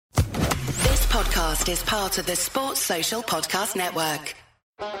podcast is part of the Sports Social Podcast Network.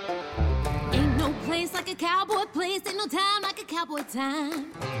 Ain't no place like a cowboy place, ain't no time like a cowboy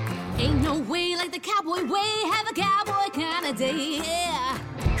time. Ain't no way like the cowboy way, have a cowboy kind of day, yeah.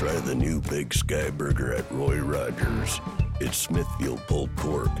 Try the new Big Sky Burger at Roy Rogers. It's Smithfield pulled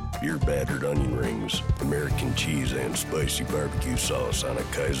pork, beer battered onion rings, American cheese, and spicy barbecue sauce on a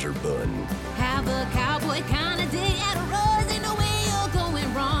Kaiser bun. Have a cowboy kind of day at Roy's, ain't no way you're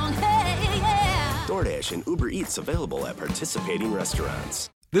going wrong, hey, yeah. DoorDash and Uber Eats available at participating restaurants.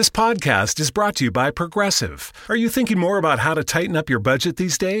 This podcast is brought to you by Progressive. Are you thinking more about how to tighten up your budget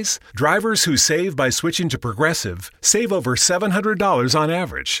these days? Drivers who save by switching to Progressive save over $700 on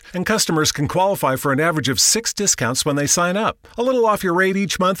average, and customers can qualify for an average of 6 discounts when they sign up. A little off your rate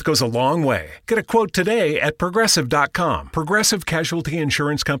each month goes a long way. Get a quote today at Progressive.com. Progressive Casualty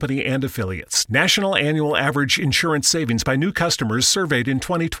Insurance Company and Affiliates. National annual average insurance savings by new customers surveyed in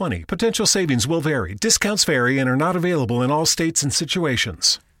 2020. Potential savings will vary. Discounts vary and are not available in all states and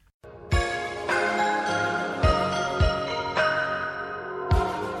situations.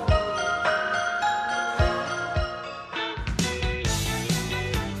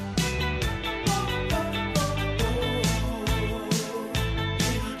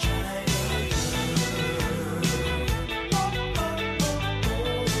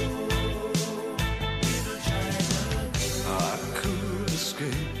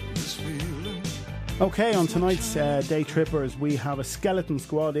 Okay, on tonight's Day Trippers, we have a skeleton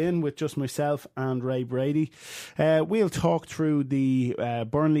squad in with just myself and Ray Brady. We'll talk through the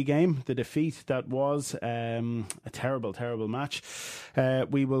Burnley game, the defeat that was a terrible, terrible match.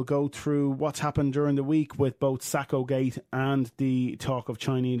 We will go through what's happened during the week with both Sacco Gate and the talk of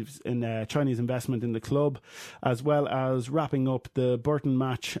Chinese investment in the club, as well as wrapping up the Burton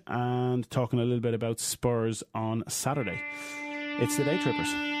match and talking a little bit about Spurs on Saturday. It's the Day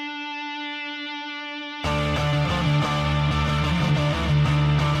Trippers.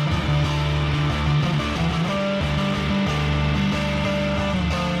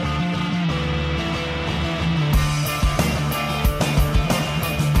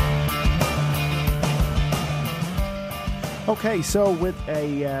 Okay, so with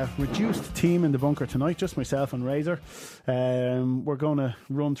a reduced team in the bunker tonight, just myself and Razor, we're going to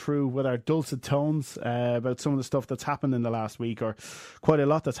run through with our dulcet tones about some of the stuff that's happened in the last week, or quite a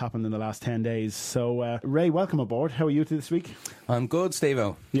lot that's happened in the last 10 days. So, Ray, welcome aboard. How are you this week? I'm good,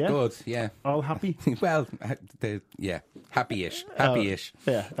 Steve-O. Yeah? Good, yeah. All happy? Well, yeah, happy-ish. Happy-ish.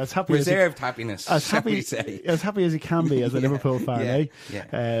 Yeah, as happy Reserved as happiness, as happy, we say. As happy as you can be as a Liverpool fan, yeah, eh?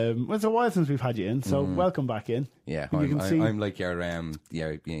 Yeah. Well, it's a while since we've had you in, so welcome back in. Yeah, I'm like your,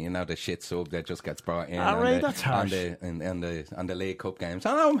 the shit sub that just gets brought in that's harsh. on the League Cup games.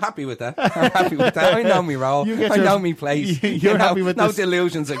 Oh, I'm happy with that. I'm happy with that. I know me role. I know me place. You're happy with no this.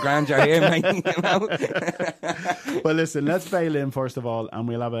 delusions of grandeur here, mate. You know? Well, listen, let's bail in first of all, and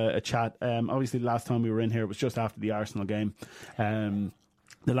we'll have a chat. Obviously, the last time we were in here, it was just after the Arsenal game.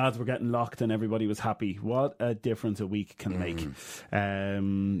 The lads were getting locked and everybody was happy. What a difference a week can make.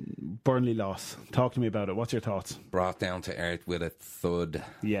 Burnley loss. Talk to me about it. What's your thoughts? Brought down to earth with a thud.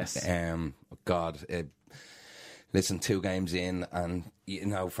 Yes. Listen, 2 games in, and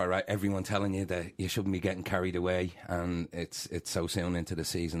for everyone telling you that you shouldn't be getting carried away, and it's so soon into the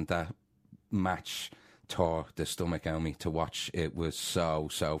season, that match tore the stomach out of me to watch. It was so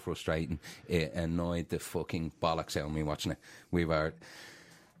frustrating. It annoyed the fucking bollocks out of me watching it. We were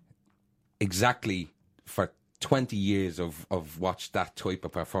exactly for 20 years of watched that type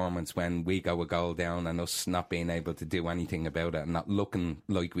of performance when we go a goal down and us not being able to do anything about it and not looking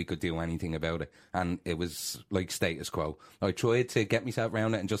like we could do anything about it, and it was like status quo. I tried to get myself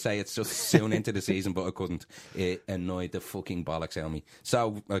around it and just say it's just soon into the season, but I couldn't. It annoyed the fucking bollocks out of me.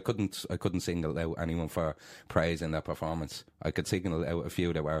 So I couldn't single out anyone for praise in that performance. I could single out a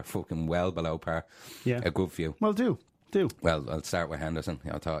few that were fucking well below par. Yeah. A good few. Well, do. Well, I'll start with Henderson.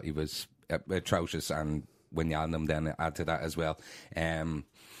 I thought he was atrocious, and Wijnaldum then add to that as well. I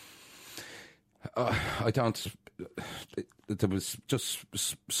don't. There was just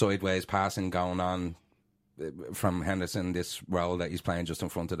sideways passing going on from Henderson. This role that he's playing just in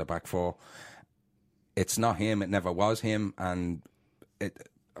front of the back four. It's not him. It never was him, and you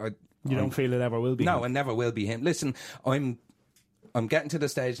don't feel it ever will be. No, him. it never will be him. Listen, I'm getting to the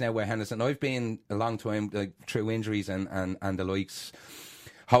stage now where Henderson. I've been a long time through injuries and the likes,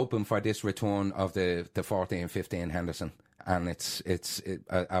 hoping for this return of the 14-15 Henderson. And it's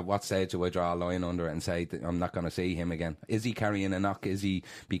at what stage do I draw a line under it and say that I'm not going to see him again? Is he carrying a knock? Is he?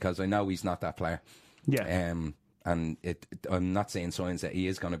 Because I know he's not that player. Yeah. And I'm not seeing signs that he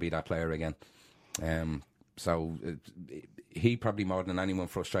is going to be that player again. So he probably more than anyone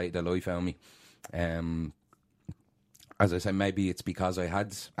frustrated the life out of me. As I say, maybe it's because I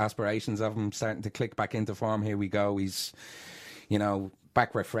had aspirations of him starting to click back into form. Here we go. He's,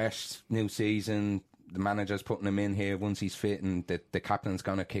 back refreshed, new season. The manager's putting him in here once he's fit, and the captain's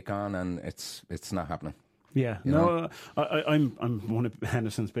going to kick on, and it's not happening. Yeah, I'm one of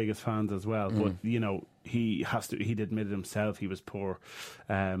Henderson's biggest fans as well. But he has to. He'd admitted himself he was poor,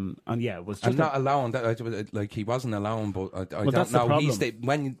 and it was. Just not alone. Like he wasn't alone, but I don't that's know.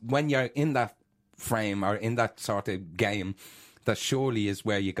 the When you're in that frame or in that sort of game, that surely is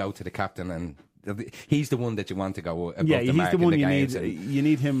where you go to the captain, and he's the one that you want to go above the mark. He's the one you need. You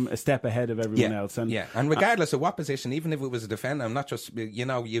need him a step ahead of everyone else. And and regardless of what position, even if it was a defender, I'm not just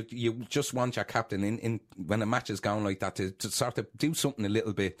you just want your captain in when a match is going like that to sort of do something a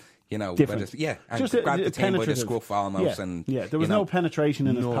little bit. Different. And just grab the team by the scruff almost. There was no penetration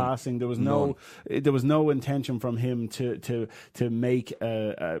in his passing. There was no intention from him to make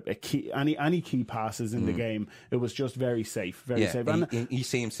a key any key passes in the game. It was just very safe, safe. He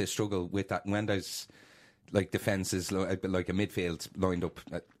seems to struggle with that when there's like defences, like a midfield lined up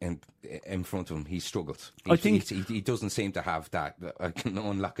in front of him. He struggles. I think he doesn't seem to have that. I can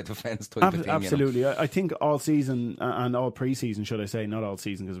unlock a defence type of thing. Absolutely. I think all season and all pre-season, should I say, not all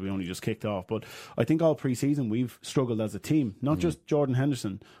season because we only just kicked off, but I think all pre-season we've struggled as a team, not just Jordan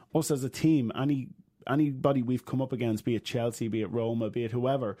Henderson, us as a team. Anybody we've come up against, be it Chelsea, be it Roma, be it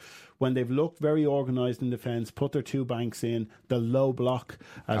whoever, when they've looked very organised in defence, put their two banks in, the low block,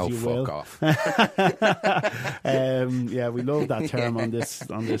 as you will. Off. We love that term on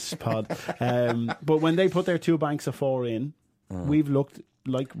this pod. But when they put their two banks of four in, we've looked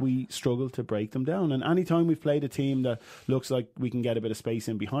like we struggle to break them down. And any time we've played a team that looks like we can get a bit of space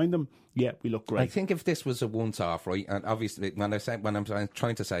in behind them, we look great. I think if this was a once-off, right, and obviously when I'm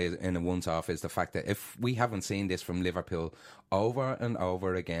trying to say in a once-off is the fact that if we haven't seen this from Liverpool over and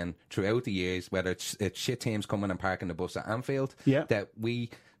over again throughout the years, whether it's shit teams coming and parking the bus at Anfield, that we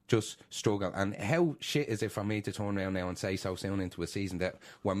just struggle. And how shit is it for me to turn around now and say so soon into a season that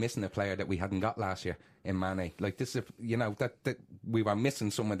we're missing a player that we hadn't got last year in Mane? Like this is, that we were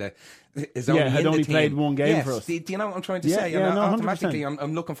missing someone that is only had in only the team. played one game for us. Do you know what I'm trying to say? Automatically,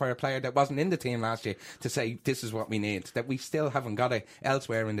 I'm looking for a player that wasn't in the team last year to say this is what we need. That we still haven't got it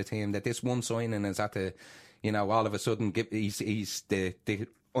elsewhere in the team. That this one signing is at the, all of a sudden he's the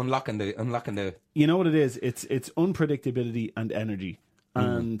unlocking the. You know what it is? It's unpredictability and energy.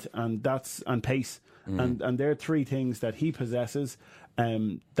 And pace, and there are three things that he possesses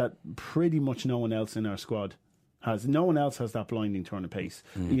that pretty much no one else in our squad has. No one else has that blinding turn of pace.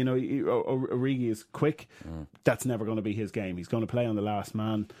 Origi is quick. That's never going to be his game. He's going to play on the last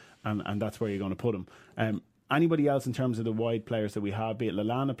man, and that's where you're going to put him. Anybody else in terms of the wide players that we have, be it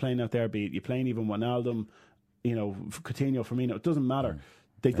Lallana playing out there, be it you playing even Wijnaldum, Coutinho, Firmino, it doesn't matter.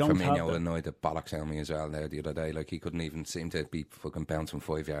 They don't have Firmino annoyed the bollocks out of me as well there the other day. Like, he couldn't even seem to be fucking bouncing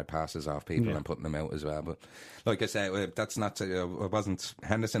 5-yard passes off people and putting them out as well. But like I say, that's not. It wasn't.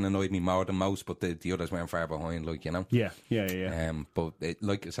 Henderson annoyed me more than most, but the others weren't far behind. Yeah. But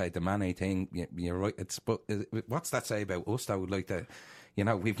like I say, the Mane thing, you're right. But what's that say about us though? Like the.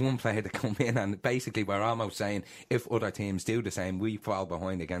 We've one player to come in, and basically we're almost saying if other teams do the same, we fall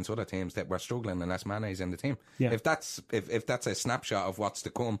behind against other teams that we're struggling unless Mane's in the team. Yeah. If that's a snapshot of what's to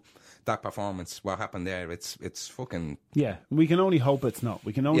come, that performance, what happened there, it's fucking. Yeah, we can only hope it's not.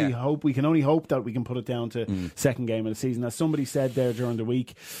 We can only hope. We can only hope that we can put it down to second game of the season. As somebody said there during the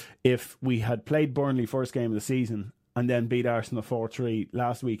week, if we had played Burnley first game of the season and then beat Arsenal 4-3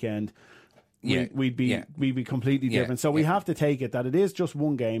 last weekend. We'd be completely different. So we have to take it that it is just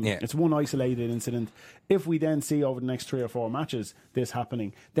one game. Yeah. It's one isolated incident. If we then see over the next 3 or 4 matches this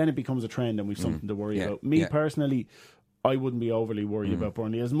happening, then it becomes a trend and we've something to worry about. Me personally, I wouldn't be overly worried about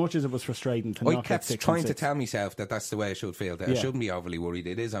Burnley as much as it was frustrating to not get 6 and 6. I kept trying to tell myself that that's the way I should feel, that I shouldn't be overly worried.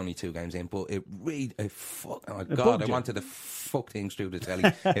 It is only 2 games in, but it really, I wanted to fuck things through the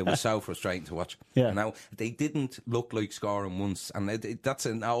telly. It was so frustrating to watch. Yeah. They didn't look like scoring once, and that's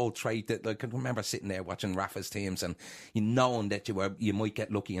an old trait that I can remember sitting there watching Rafa's teams and knowing that you might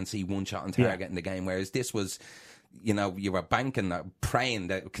get lucky and see one shot on target in the game, whereas this was. You were banking, praying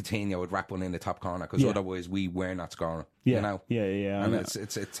that Coutinho would wrap one in the top corner because otherwise we were not scoring. Yeah. And it's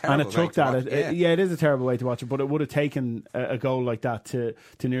a terrible and it took way that. It is a terrible way to watch it, but it would have taken a goal like that to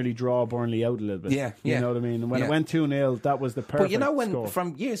nearly draw Burnley out a little bit. Yeah. You know what I mean? And when it went 2-0, that was the perfect score.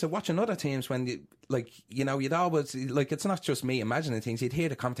 From years of watching other teams, when you'd always, it's not just me imagining things, you'd hear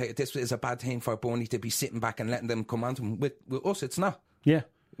the commentator, this is a bad thing for Burnley to be sitting back and letting them come on to them. With us, it's not. Yeah.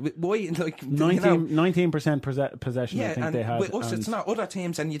 Why? Like 19% possession, yeah, I think and they had. with us, it's not other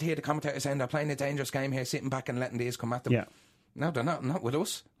teams, and you'd hear the commentators saying they're playing a dangerous game here, sitting back and letting these come at them. Yeah. No, they're not with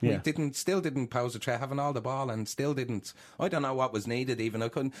us. Yeah. We still didn't pose a threat, having all the ball, and still didn't. I don't know what was needed. Even I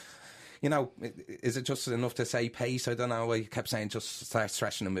couldn't. You know, is it just enough to say pace? I don't know. I kept saying just start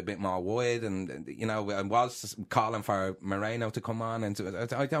stretching them a bit more wide, and you know, I was calling for Moreno to come on, and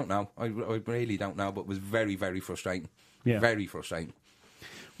I don't know. I really don't know, but it was very, very frustrating. Yeah. Very frustrating.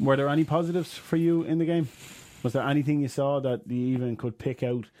 Were there any positives for you in the game? Was there anything you saw that you even could pick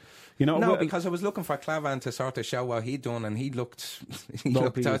out? You know, no, because I was looking for Clavan to sort of show what he'd done, and he looked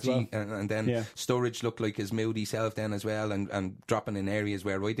touchy, and then Sturridge looked like his moody self then as well, and dropping in areas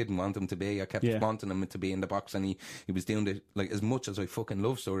where I didn't want him to be. I kept wanting him to be in the box, and he was doing it like as much as I fucking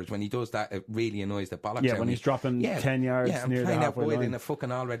love Sturridge. When he does that, it really annoys the bollocks out of me. Yeah, when he's dropping 10 yards near the halfway line. In a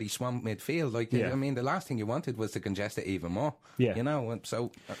fucking already swamped midfield. Like, I mean, the last thing you wanted was to congest it even more. Yeah. You know, and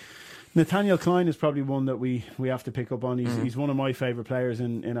so... Nathaniel Klein is probably one that we have to pick up on. He's one of my favourite players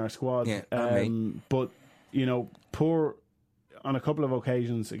in our squad. Yeah, but, you know, poor on a couple of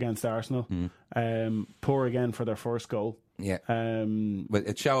occasions against Arsenal. Poor again for their first goal. Yeah. But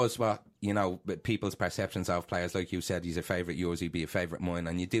it shows what, you know, people's perceptions of players. Like you said, he's a favourite yours, he'd be a favourite mine,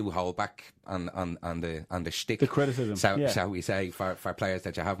 and you do hold back on the shtick. The criticism. Shall we say, for players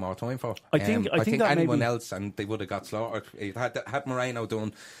that you have more time for. I think that anyone else, and they would have got slaughtered. Had Moreno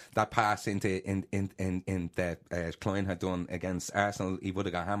done that pass into that Klein had done against Arsenal, he would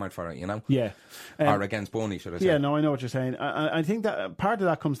have got hammered for it, you know? Yeah. Or against Burnley, should I say. Yeah, no, I know what you're saying. I think that part of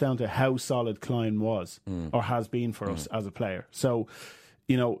that comes down to how solid Klein was or has been for us as a player. So,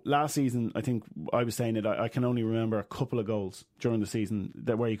 you know, last season, I think I was saying it, I can only remember a couple of goals during the season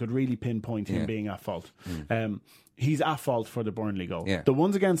where you could really pinpoint him being at fault. He's at fault for the Burnley goal. Yeah. The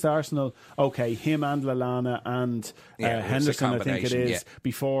ones against Arsenal, okay, him and Lallana and Henderson, I think it is,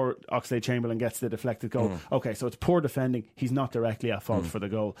 before Oxlade-Chamberlain gets the deflected goal. Okay, so it's poor defending. He's not directly at fault for the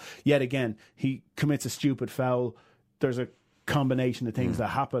goal. Yet again, he commits a stupid foul. There's a combination of things that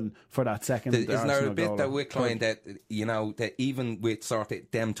happen for that second. Isn't there a bit that with Klein that, you know, that even with sort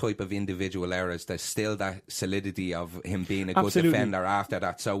of them type of individual errors, there's still that solidity of him being a good defender after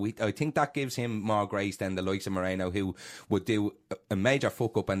that. So I think that gives him more grace than the likes of Moreno, who would do a major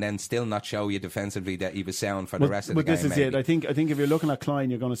fuck up and then still not show you defensively that he was sound for the rest of the game. But this is it. I think if you're looking at Klein,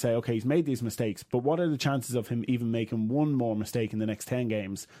 you're going to say, okay, he's made these mistakes, but what are the chances of him even making one more mistake in the next 10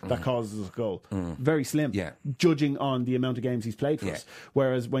 games that causes a goal? Very slim. Yeah. Judging on the amount of games he's played for us.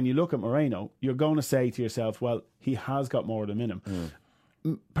 Whereas when you look at Moreno, you're going to say to yourself, well, he has got more of them in him.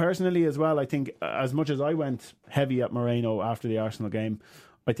 Personally as well, I think as much as I went heavy at Moreno after the Arsenal game,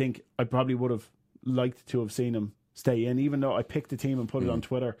 I think I probably would have liked to have seen him stay in, even though I picked the team and put it on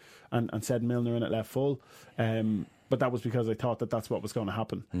Twitter and said Milner in at left full. But that was because I thought that that's what was going to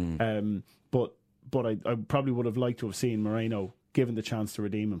happen. But I probably would have liked to have seen Moreno given the chance to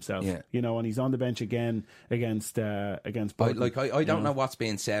redeem himself, you know, and he's on the bench again against Bolton. Like I don't know what's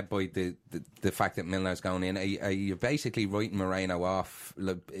being said by the fact that Milner's going in. Are you basically writing Moreno off?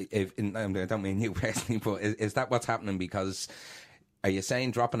 I don't mean you personally, but is that what's happening? Because are you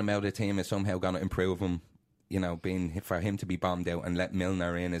saying dropping him out of the team is somehow going to improve him? You know, for him to be bombed out and let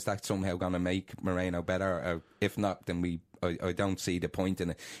Milner in, is that somehow going to make Moreno better? Or if not, then I don't see the point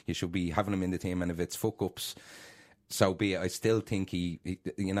in it. You should be having him in the team, and if it's fuck ups, so be it. I still think he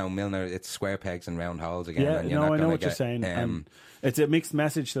you know, Milner, it's square pegs and round holes again. Yeah, and I know what you're saying. It's a mixed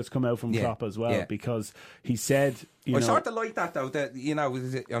message that's come out from Klopp as well, because he said, I sort of like that though. That, you know,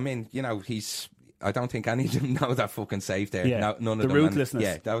 I mean, you know, I don't think any of them know that fucking safe there. Yeah, none of the them.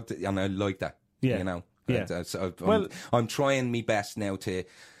 ruthlessness. And I like that. Yeah, you know. Yeah. So I'm trying my best now to,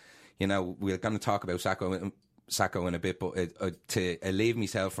 you know, we're going to talk about Sacco in a bit, but to leave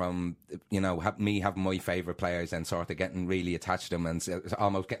myself from, you know, me having my favourite players and sort of getting really attached to them and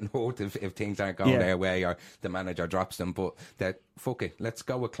almost getting hurt if things aren't going their way or the manager drops them. But that, fuck it, let's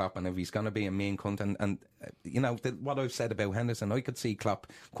go with Klopp, and if he's going to be a mean cunt, and you know, what I've said about Henderson, I could see Klopp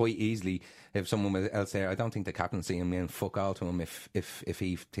quite easily if someone else there. I don't think the captain see him in fuck all to him if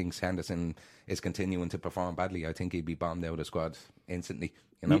he thinks Henderson is continuing to perform badly. I think he'd be bombed out of the squad instantly.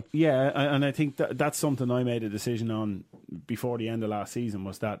 You know? Yeah, and I think that's something I made a decision on before the end of last season,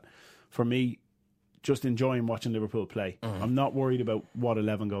 was that for me, just enjoying watching Liverpool play. I'm not worried about what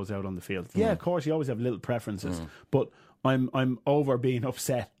 11 goes out on the field. Yeah, of course, you always have little preferences, but I'm over being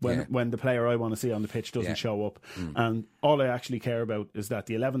upset when the player I want to see on the pitch doesn't show up. And all I actually care about is that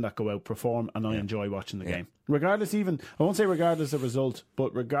the 11 that go out perform, and I enjoy watching the game. Regardless, even, I won't say regardless of result,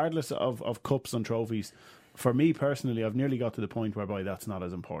 but regardless of cups and trophies, for me personally, I've nearly got to the point whereby that's not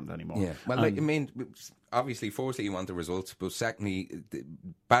as important anymore. Yeah, well, I mean, obviously, firstly, you want the results, but secondly,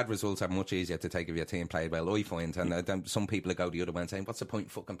 bad results are much easier to take if your team played well, I find. And some people go the other way and saying, what's the point in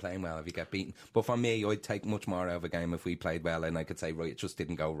fucking playing well if you get beaten? But for me, I'd take much more out of a game if we played well, and I could say, right, it just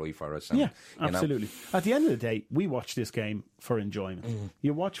didn't go right for us. And, yeah, absolutely. At the end of the day, we watch this game for enjoyment.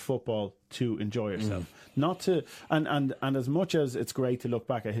 You watch football to enjoy yourself, not to. And as much as it's great to look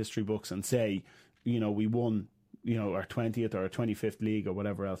back at history books and say, we won, our 20th or our 25th league or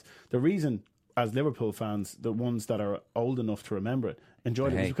whatever else. The reason, as Liverpool fans, the ones that are old enough to remember it,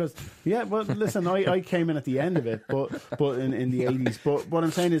 enjoyed it because, listen, I came in at the end of it, but in the 80s. But what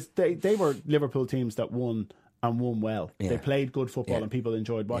I'm saying is they were Liverpool teams that won and won well. Yeah. They played good football and people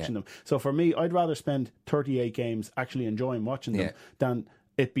enjoyed watching them. So for me, I'd rather spend 38 games actually enjoying watching them than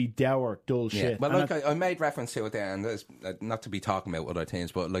it be dour, dull shit. Well, I made reference to it there, and there's, not to be talking about other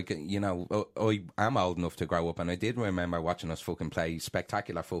things, but I am old enough to grow up, and I did remember watching us fucking play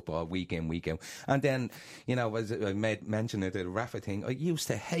spectacular football week in, week out. And then, as I made mention of the Rafa thing, I used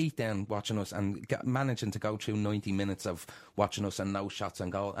to hate them watching us and managing to go through 90 minutes of watching us and no shots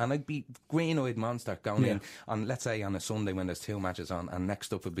and goal. And I'd be green-eyed monster going in on, let's say, on a Sunday when there's 2 matches on, and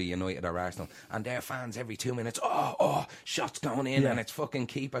next up would be United or Arsenal, and their fans every 2 minutes, shots going in, and it's fucking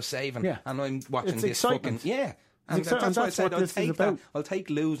keeper saving, and I'm watching it's this excitement. fucking and that's why I said I'll take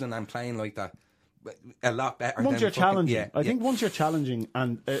losing and playing like that a lot better. Once you're challenging, I think once you're challenging,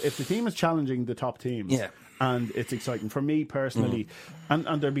 and if the team is challenging the top teams, and it's exciting for me personally, and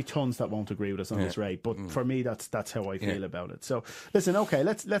there'll be tons that won't agree with us on this, Ray, but for me that's how I feel about it. So listen, okay,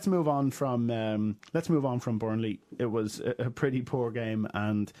 let's move on from Burnley. It was a pretty poor game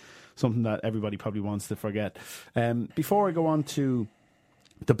and something that everybody probably wants to forget. Before I go on to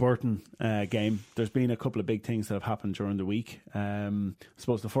the Burton game, there's been a couple of big things that have happened during the week. I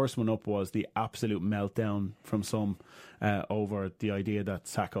suppose the first one up was the absolute meltdown from some over the idea that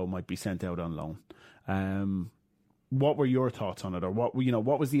Sakho might be sent out on loan. What were your thoughts on it, or what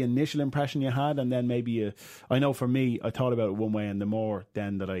was the initial impression you had, and then maybe I know for me, I thought about it one way, and the more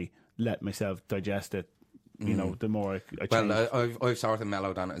then that I let myself digest it, the more I changed. Well, I've sort of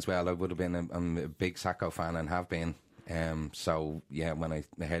mellowed on it as well. I would have been I'm a big Sakho fan and have been. So when I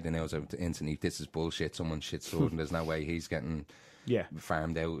heard the news, I instantly, this is bullshit. Someone shit stored, and there's no way he's getting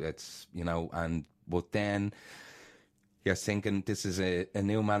farmed out. It's but then you're thinking this is a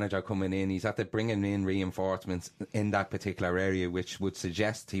new manager coming in. He's after bringing in reinforcements in that particular area, which would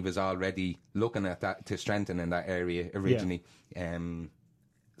suggest he was already looking at that to strengthen in that area originally.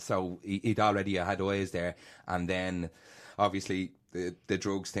 So he'd already had eyes there, and then obviously the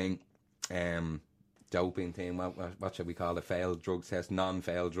drugs thing. Doping thing, what should we call it? Failed drug test,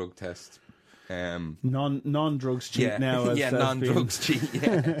 non-failed drug test. Non-drugs cheat now. Non-drugs cheat.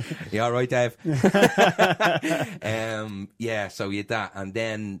 Yeah, you all right, Dave? So you that, and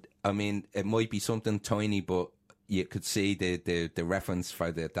then I mean, it might be something tiny, but you could see the reference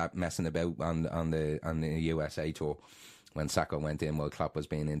for that messing about on the USA tour when Sakho went in while Klopp was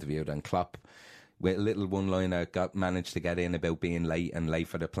being interviewed, and Klopp, with a little one-liner, managed to get in about being late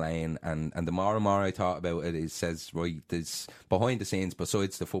for the plane, and the more and more I thought about it, it says, right, there's behind the scenes,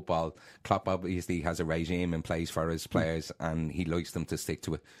 besides the football, Klopp obviously has a regime in place for his players, and he likes them to stick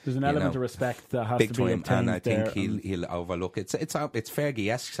to it. There's an element of respect that has to be obtained, and I think he'll overlook it. It's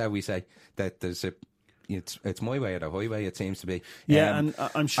Fergie-esque, shall we say, that there's a. It's my way or the highway, it seems to be. And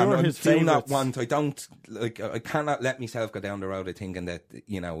I'm sure his favourites... I cannot let myself go down the road of thinking that,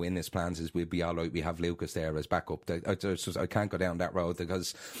 in his plans is we'll be all right, we have Lucas there as backup. I can't go down that road,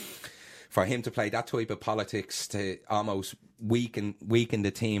 because for him to play that type of politics, to almost weaken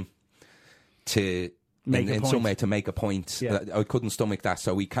the team to... in some way to make a point. I couldn't stomach that,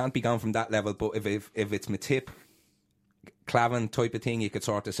 so we can't be going from that level. But if it's Matip, Klavan type of thing, you could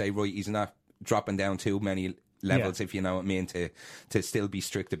sort of say, right, he's not dropping down too many levels, if you know what I mean, to still be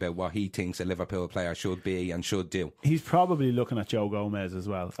strict about what he thinks a Liverpool player should be and should do. He's probably looking at Joe Gomez as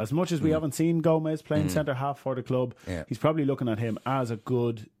well. As much as we haven't seen Gomez playing centre-half for the club, he's probably looking at him as a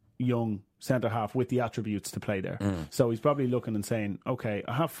good young centre-half with the attributes to play there. So he's probably looking and saying, okay,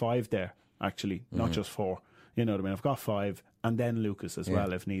 I have 5 there, actually, not just 4. You know what I mean? I've got 5, and then Lucas as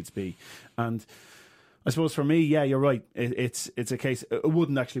well, if needs be. And I suppose for me, you're right. It's a case. It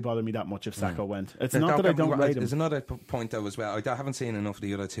wouldn't actually bother me that much if Sakho went. It's not that I don't rate him. There's another point though as well. I haven't seen enough of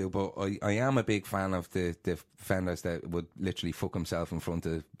the other two, but I am a big fan of the defenders that would literally fuck himself in front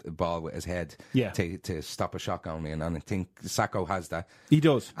of the ball with his head to stop a shot going in. And I think Sakho has that. He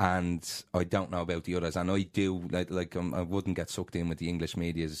does. And I don't know about the others. And I do I wouldn't get sucked in with the English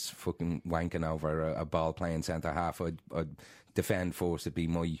media's fucking wanking over a ball playing centre half. I'd defend first would be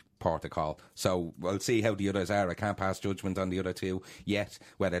my protocol. So we'll see how the others are. I can't pass judgment on the other two yet,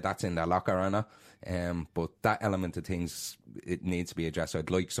 whether that's in their locker or not. But that element of things, it needs to be addressed. So I'd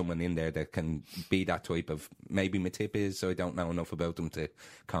like someone in there that can be that type of, maybe Matip is, so I don't know enough about them to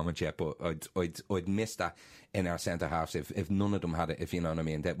comment yet, but I'd miss that in our centre halves if none of them had it, if you know what I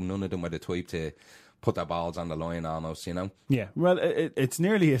mean, that none of them were the type to put their balls on the line almost, you know? Yeah, well, it's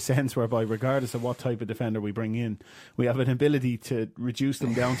nearly a sense whereby, regardless of what type of defender we bring in, we have an ability to reduce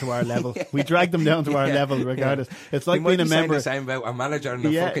them down to our level. We drag them down to our level regardless. It's like being a member. The same about our manager in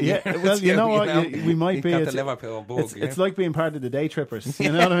the fucking year. Well, you know what? We might be. It's, the Liverpool bug, it's like being part of the day trippers.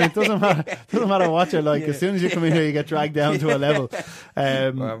 You know what I mean? It doesn't matter what you're like. As soon as you come in here, you get dragged down to a level.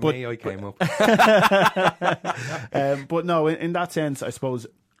 But I came up. But no, in that sense, I suppose,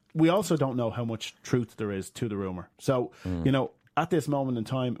 we also don't know how much truth there is to the rumour. So, you know, at this moment in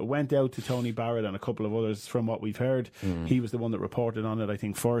time, it went out to Tony Barrett and a couple of others from what we've heard. He was the one that reported on it, I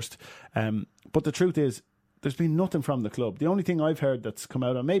think, first. But the truth is, there's been nothing from the club. The only thing I've heard that's come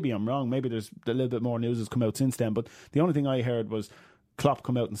out, and maybe I'm wrong, maybe there's a little bit more news has come out since then, but the only thing I heard was Klopp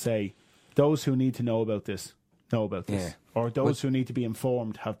come out and say, those who need to know about this, know about this. Yeah. Or those who need to be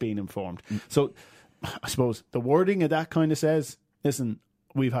informed have been informed. So, I suppose the wording of that kind of says, listen,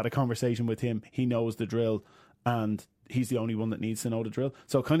 we've had a conversation with him. He knows the drill, and he's the only one that needs to know the drill.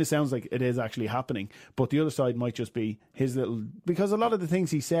 So it kind of sounds like it is actually happening. But the other side might just be his little, because a lot of the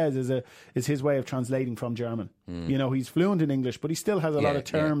things he says is his way of translating from German. You know, he's fluent in English, but he still has a lot of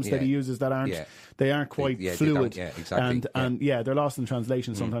terms that he uses that aren't quite fluid. Exactly. And they're lost in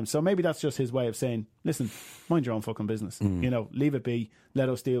translation sometimes. So maybe that's just his way of saying, listen, mind your own fucking business. You know, leave it be. Let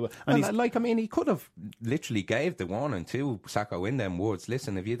us deal with it. And he could have literally gave the warning to Sakho in them words.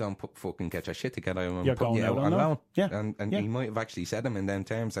 Listen, if you don't fucking get your shit together, I'm putting you out on loan. Yeah. And he might have actually said them in them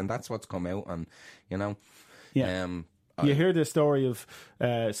terms, and that's what's come out. And you know, you hear the story of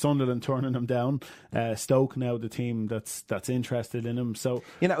Sunderland turning him down. Stoke now the team that's interested in him. So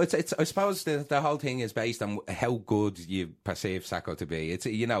you know, it's I suppose the whole thing is based on how good you perceive Sakho to be. It's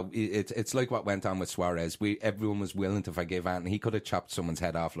it's like what went on with Suarez. Everyone was willing to forgive, and he could have chopped someone's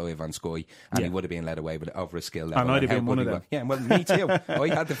head off live on Sky, and he would have been led away with it over a skill level. And I'd have been one of them. Yeah, well, me too. I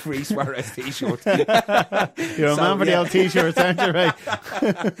had the free Suarez t-shirt. You're a man for the old t-shirts, aren't you,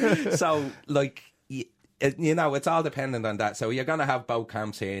 Ray? So like. You know, it's all dependent on that. So you're going to have both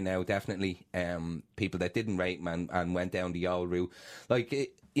camps here now, definitely. People that didn't rate him and went down the old route. Like,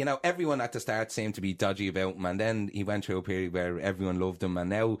 you know, everyone at the start seemed to be dodgy about him, and then he went through a period where everyone loved him,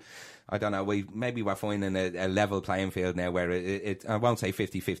 and now, I don't know, we're finding a level playing field now where it I won't say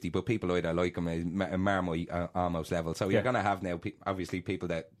 50-50, but people either like him at Marmite almost level. So you're going to have now, obviously, people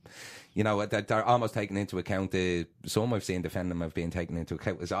that, you know, that are almost taken into account. Some I've seen defend him have been taken into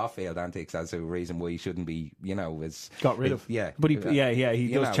account as off-field antics as a reason why he shouldn't be, you know, got rid of. Yeah. But he does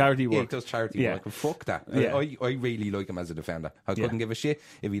charity work. Yeah, he does charity work. And fuck that. Yeah. I really like him as a defender. I couldn't give a shit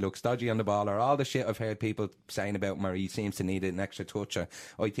if he looks dodgy on the ball or all the shit I've heard people saying about him, or he seems to need an extra touch.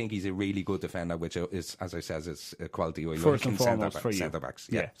 I think he's a really good defender, which is, as I says, is a quality I first like and foremost for you. Centre-backs.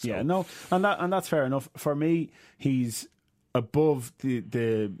 No, and that's fair enough. For me, he's above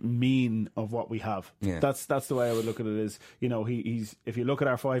the mean of what we have. Yeah. That's the way I would look at it. Is, you know, he's if you look at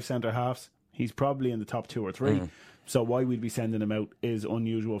our 5 centre halves, he's probably in the top 2 or 3. So why we'd be sending him out is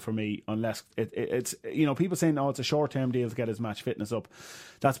unusual for me, unless it's, you know, people saying, it's a short-term deal to get his match fitness up.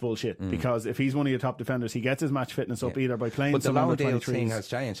 That's bullshit, because if he's one of your top defenders, he gets his match fitness up either by playing some under 23s. But the loan deal thing has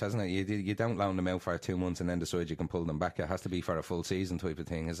changed, hasn't it? You don't loan them out for 2 months and then decide you can pull them back. It has to be for a full season type of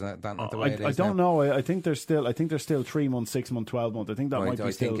thing. Is that not the way it is? I don't know. I think there's still 3 months, 6 months, 12 months. I think that might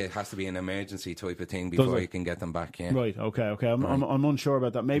be still. I think it has to be an emergency type of thing before you can get them back. Yeah. Right. Okay. I'm unsure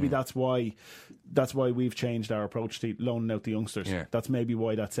about that. Maybe that's why we've changed our approach to loaning out the youngsters. Yeah. That's maybe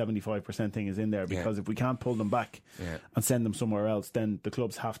why that 75% thing is in there, because if we can't pull them back and send them somewhere else, then the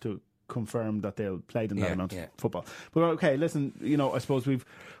clubs have to confirm that they'll play them that amount of football. But okay, listen, you know, I suppose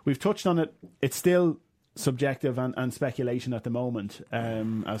we've touched on it. It's still subjective and speculation at the moment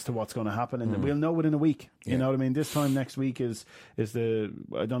as to what's going to happen, and we'll know within a week. You know what I mean? This time next week is the,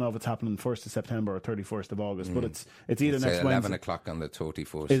 I don't know if it's happening 1st of September or 31st of August, but it's either next 11 Wednesday. 11 on the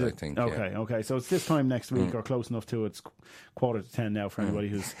 31st, I think. Okay. So it's this time next week or close enough to it. It's 9:45 now for anybody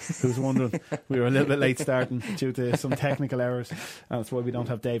who's wondering. We were a little bit late starting due to some technical errors, and that's why we don't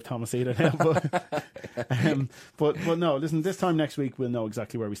have Dave Thomas either now. But no, listen, this time next week we'll know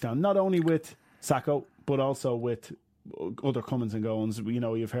exactly where we stand, not only with Sakho, but also with other comings and goings. You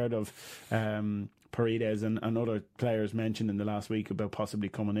know, you've heard of Paredes and other players mentioned in the last week about possibly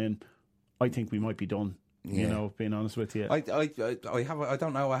coming in. I think we might be done You know, being honest with you. I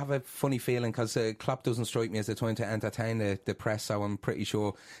don't know. I have a funny feeling because Klopp doesn't strike me as the time to entertain the press. So I'm pretty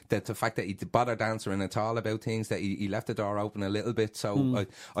sure that the fact that he bothered answering at all about things, that he left the door open a little bit. So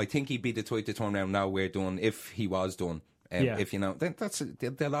I think he'd be the type to turn around now we're done if he was done. If you know, then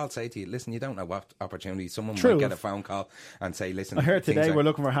they'll all say to you, listen, you don't know what opportunity. Someone might get a phone call and say, listen, I heard today we're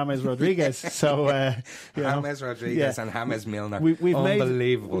looking for James Rodriguez. So James Rodriguez and James Milner. We've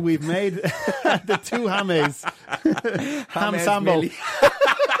unbelievable. We've made the two James. Ham Sambo.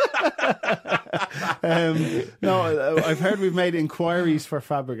 No, I've heard we've made inquiries for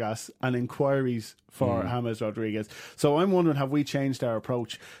Fabregas and inquiries for James Rodriguez. So I'm wondering, have we changed our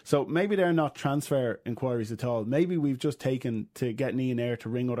approach? So maybe they're not transfer inquiries at all. Maybe we've just taken to get Ian Ayre to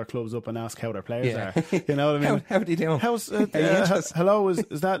ring other clubs up and ask how their players are. You know what I mean? How are they doing? Hello,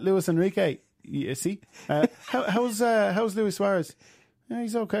 is that Luis Enrique? You see? How's Luis Suarez? Yeah,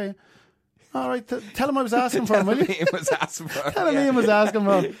 he's okay. All right, tell him I was asking for him, will you? Tell him Ian was asking for him. Tell him Ian was asking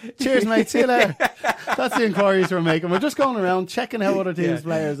for him. Cheers, mate. See you later. That's the inquiries we're making. We're just going around checking how other teams'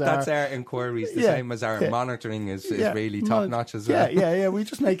 players are. That's our inquiries. The same as our monitoring is really top notch as well. Yeah. We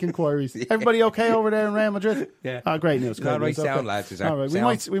just make inquiries. Everybody okay over there in Real Madrid? Yeah. Oh, great news. Great news. Sound, lads. All right,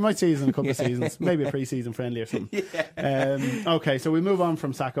 we might see you in a couple of seasons, maybe a pre-season friendly or something. Okay, so we move on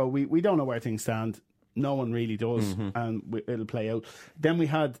from Sacco. We don't know where things stand. No one really does, and it'll play out. Then we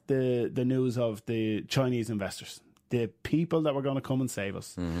had the news of the Chinese investors, the people that were going to come and save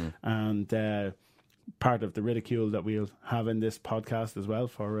us, and part of the ridicule that we'll have in this podcast as well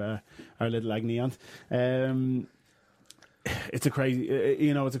for our little agony aunt. It's a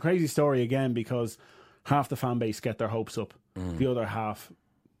crazy story again, because half the fan base get their hopes up, the other half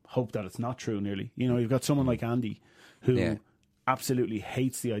hope that it's not true. Nearly, you've got someone like Andy who absolutely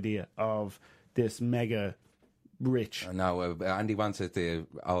hates the idea of this mega rich. No, Andy wants it the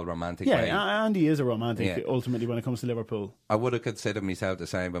all romantic way. Yeah, Andy is a romantic ultimately when it comes to Liverpool. I would have considered myself the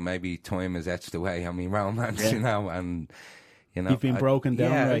same, but maybe time has etched away on me romance, and you've been broken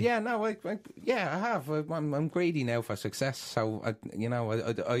down. I have. I'm greedy now for success. So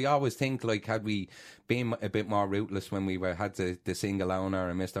I always think, like, had we been a bit more ruthless when we had the single owner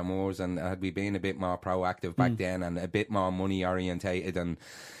and Mr. Moores, and had we been a bit more proactive back then and a bit more money orientated and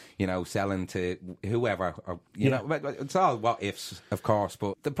selling to whoever, or, it's all what ifs, of course.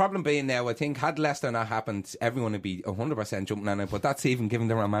 But the problem being now, I think, had Leicester not happened, everyone would be 100% jumping on it. But that's even giving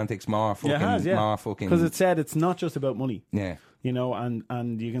the romantics more fucking, more fucking. Because it said it's not just about money. Yeah.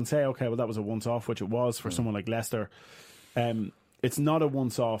 And you can say, okay, well, that was a once off, which it was for someone like Leicester. It's not a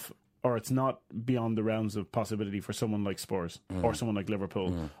once off, or it's not beyond the realms of possibility for someone like Spurs or someone like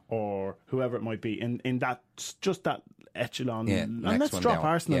Liverpool or whoever it might be in that, just that echelon. And let's drop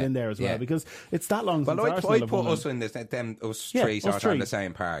Arsenal in there as well, because it's that long since Arsenal have won. Put us in this, us three sort of on the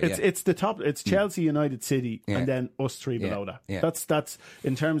same par. It's the top. It's Chelsea, United, City, and then us three below that. Yeah. That's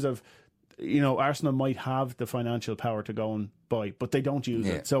in terms of, Arsenal might have the financial power to go and buy, but they don't use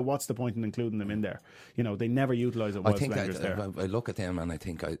it. So what's the point in including them in there? They never utilise it. I think I look at them and I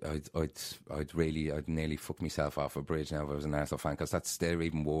think I'd nearly fuck myself off a bridge now if I was an Arsenal fan, because they're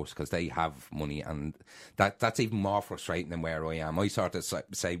even worse, because they have money, and that's even more frustrating than where I am. I sort of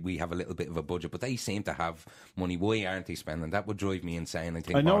say we have a little bit of a budget, but they seem to have money. Why aren't they spending? That would drive me insane.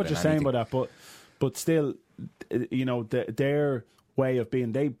 I know what you're saying about that, but still, their way of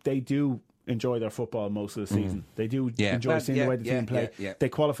being, they do enjoy their football most of the season. They do enjoy seeing the way the team play. They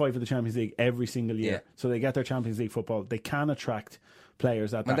qualify for the Champions League every single year, so they get their Champions League football. They can attract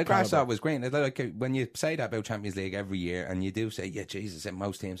players at that. And the grass was great. Like, when you say that about Champions League every year, and you do say, Jesus,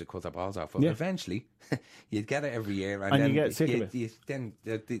 most teams would cut their balls off. But eventually, you'd get it every year, and then you get sick of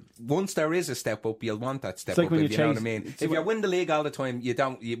it. Once there is a step up, you'll want that step up. If you know what I mean. If you win the league all the time, you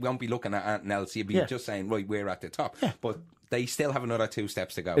won't be looking at anything else. You'll be just saying, right, we're at the top. But they still have another 2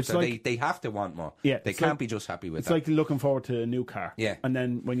 steps to go. It's they have to want more. They can't be just happy with that. It's like looking forward to a new car. And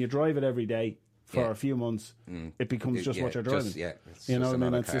then when you drive it every day for a few months, it becomes just what you're driving. You know what I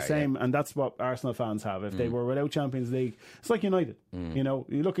mean? It's the same, and that's what Arsenal fans have. If they were without Champions League, it's like United. You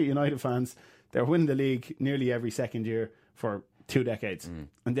look at United fans, they're winning the league nearly every second year for 2 decades,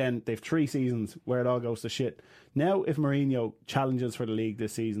 and then they've 3 seasons where it all goes to shit. Now, if Mourinho challenges for the league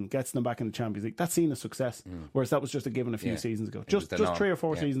this season, gets them back in the Champions League, that's seen as success. Whereas that was just a given a few seasons ago. Just 3 or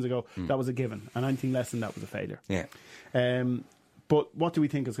 4 seasons ago, that was a given, and anything less than that was a failure. But what do we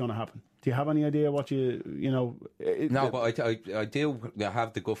think is going to happen? Do you have any idea what No, but I do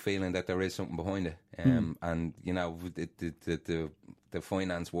have the gut feeling that there is something behind it, and the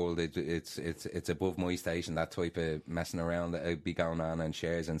finance world, it's above my station. That type of messing around that would be going on, and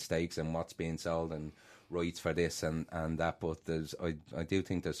shares and stakes and what's being sold and rights for this and that, but I do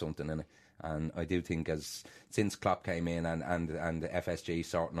think there's something in it. And I do think since Klopp came in and the FSG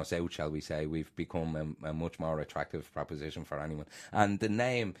sorting us out, shall we say, we've become a much more attractive proposition for anyone. And the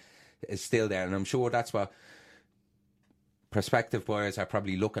name is still there, and I'm sure that's what prospective buyers are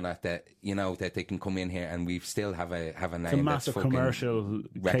probably looking at, that that they can come in here and we still have a name that's massive commercial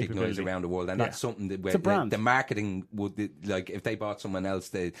recognised around the world, and that's something that it's a brand. The marketing would, like, if they bought someone else,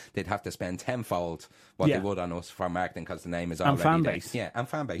 they'd have to spend tenfold what they would on us for marketing, because the name is already and fan base. there. Yeah, and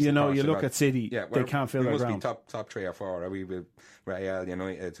fan base. You look at City, they can't fill their ground. We must be top 3 or 4. Are we with Real,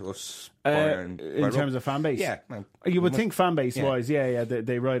 United, us, Bayern? In terms of fan base, yeah. You would think fan base wise,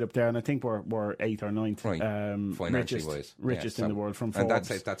 they ride up there, and I think we're 8th or 9th, right. Financially wise. Richest in the world from and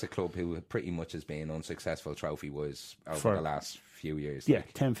Forbes. That's a club who pretty much has been unsuccessful trophy wise over the last few years.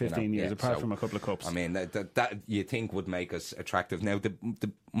 10, 15 years, apart from a couple of cups. I mean, that you think would make us attractive. Now,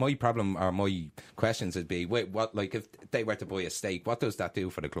 my problem or my questions would be, what, like, if they were to buy a stake, what does that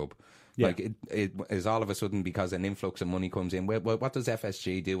do for the club? Yeah. Like, it is all of a sudden, because an influx of money comes in, what does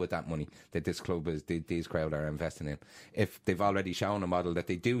FSG do with that money that this club these crowd are investing in? If they've already shown a model that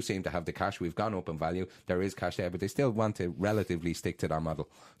they do seem to have the cash, we've gone up in value, there is cash there, but they still want to relatively stick to that model.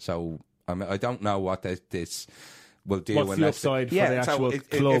 So I don't know what this will do. What's the upside for the actual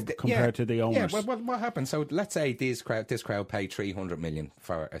club compared to the owners? Yeah, what happens? So let's say this crowd paid 300 million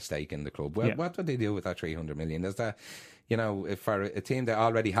for a stake in the club. Well, what do they do with that 300 million? Is that, if for a team that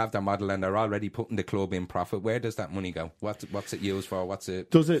already have their model and they're already putting the club in profit, where does that money go? What's it used for?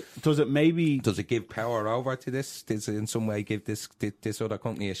 Does it give power over to this? Does it in some way give this other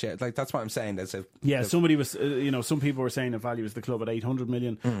company a share? Like, that's what I'm saying. Somebody was, some people were saying it values the club at 800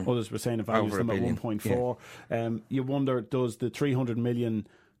 million. Others were saying it values them at 1.4. Yeah. You wonder, does the 300 million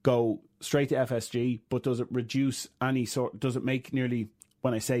go straight to FSG, but does it reduce does it make nearly,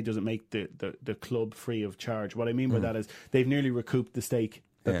 when I say does it make the club free of charge, what I mean by that is they've nearly recouped the stake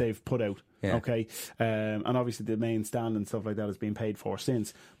that they've put out. Yeah. Okay. And obviously the main stand and stuff like that has been paid for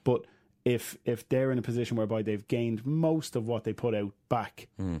since. But if they're in a position whereby they've gained most of what they put out back,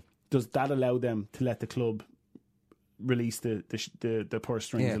 does that allow them to let the club release the purse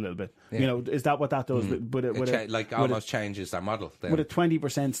strings a little bit? Is that what that does? Almost changes their model then. With a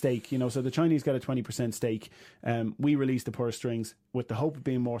 20% stake, so the Chinese get a 20% stake. We release the purse strings with the hope of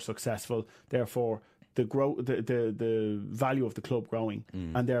being more successful, therefore the value of the club growing,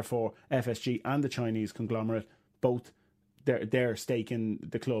 and therefore FSG and the Chinese conglomerate, both their stake in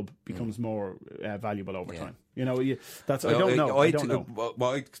the club becomes more valuable over time. I don't know.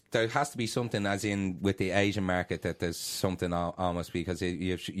 Well, there has to be something, as in with the Asian market, that there's something almost, because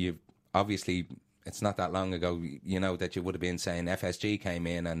you've obviously, it's not that long ago, that you would have been saying FSG came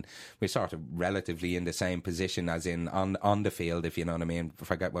in and we're sort of relatively in the same position as in on the field, if you know what I mean.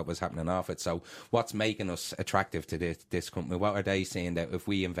 Forget what was happening off it. So what's making us attractive to this company? What are they saying that if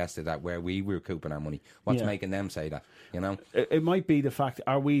we invested that, where we were recouping our money? What's making them say that? It might be the fact,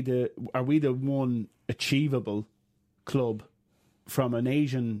 are we the one achievable club from an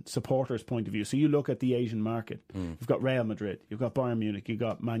Asian supporter's point of view? So you look at the Asian market, you've got Real Madrid, you've got Bayern Munich, you've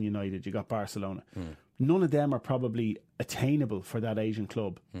got Man United, you've got Barcelona. None of them are probably attainable for that Asian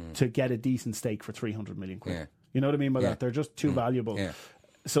club to get a decent stake for 300 million quid. Yeah. You know what I mean by that? They're just too valuable. Yeah.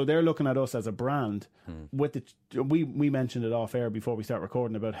 So they're looking at us as a brand. We mentioned it off air before we start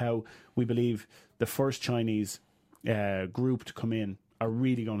recording about how we believe the first Chinese group to come in are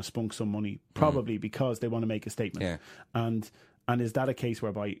really going to spunk some money, probably because they want to make a statement. Yeah. And is that a case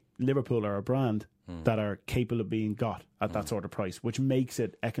whereby Liverpool are a brand that are capable of being got at that sort of price, which makes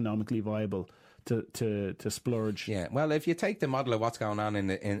it economically viable to splurge? Yeah. Well, if you take the model of what's going on in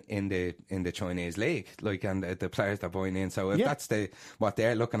the Chinese league, like, and the players they're buying in, so if that's what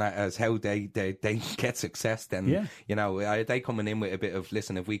they're looking at as how they get success, then are they coming in with a bit of,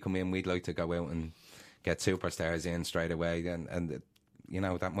 listen, if we come in, we'd like to go out and get superstars in straight away, and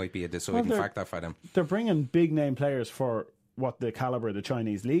that might be a deciding factor for them. They're bringing big name players for what the calibre of the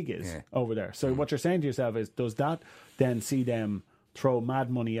Chinese league is over there. So what you're saying to yourself is, does that then see them throw mad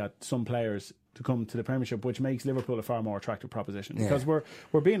money at some players to come to the Premiership, which makes Liverpool a far more attractive proposition? Because we're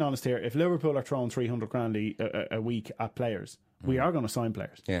being honest here, if Liverpool are throwing 300 grand a week at players, we are going to sign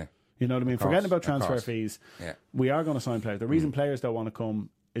players. Yeah. You know what I mean? Forgetting about transfer fees, we are going to sign players. The reason players don't want to come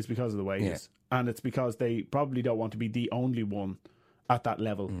is because of the wages. And it's because they probably don't want to be the only one at that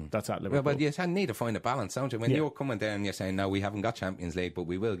level that's at Liverpool. Well, but you need to find a balance, don't you? When you're coming there and you're saying, no, we haven't got Champions League, but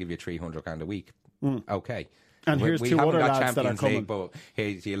we will give you 300 grand a week. Okay. And here's we two haven't other got lads that are Champions coming. League,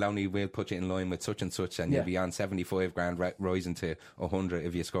 but we'll put you in line with such and such, and Yeah. you'll be on 75 grand, rising to 100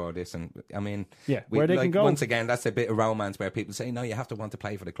 if you score this. And I mean, where they can go. Once again, that's a bit of romance where people say, no, you have to want to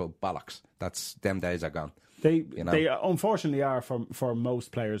play for the club. Bollocks. Them days are gone. They unfortunately are for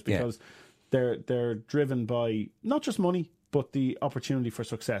most players, because they're driven by not just money, but the opportunity for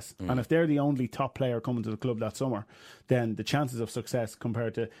success. And if they're the only top player coming to the club that summer, then the chances of success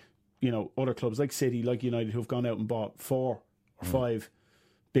compared to, other clubs like City, like United, who've gone out and bought 4 or 5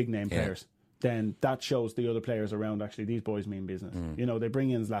 big name players, then that shows the other players around, actually, these boys mean business. They bring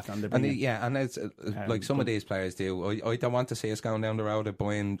in Zlatan, they bring in... And it's like some of these players do. I don't want to see us going down the road of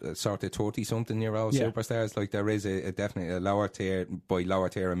buying sort of 30-something-year-old superstars. Like, there is definitely a lower tier, by lower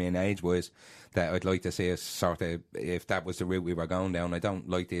tier I mean age-wise, that I'd like to see us sort of, if that was the route we were going down. I don't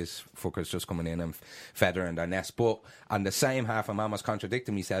like these fuckers just coming in and feathering their nest. But on the same half, I'm almost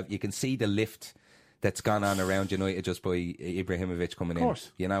contradicting myself. You can see the lift that's gone on around United just by Ibrahimovic coming in. Of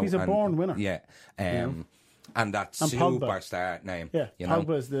course. He's a born winner. Yeah. And that superstar name. Yeah,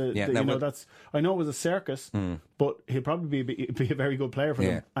 Pogba is that's. I know it was a circus, but he'll probably be a very good player for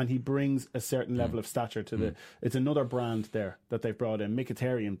them, and he brings a certain level of stature to the. It's another brand there that they've brought in.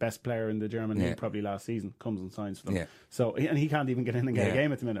 Mkhitaryan, best player in the German league probably last season, comes and signs for them. Yeah. So and he can't even get in and get a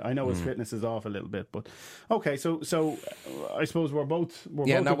game at the minute. I know his fitness is off a little bit, but okay. So I suppose we're both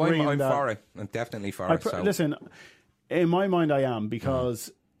agreeing I'm that, for it. I'm definitely for it. Listen, in my mind, I am, because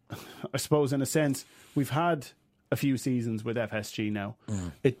I suppose in a sense we've had a few seasons with FSG now.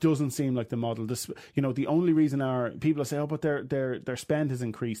 It doesn't seem like the model. The only reason people say, but their spend has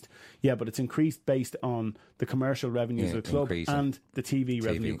increased. Yeah, but it's increased based on the commercial revenues of the club and the TV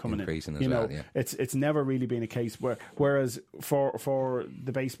revenue coming in. It's never really been a case whereas for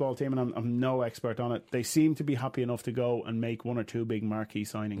the baseball team, and I'm no expert on it, they seem to be happy enough to go and make 1 or 2 big marquee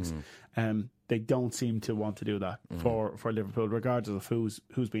signings. They don't seem to want to do that for Liverpool, regardless of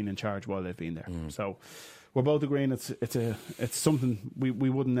who's been in charge while they've been there. So we're both agreeing it's something we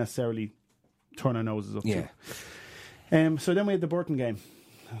wouldn't necessarily turn our noses up to. So then we had the Burton game,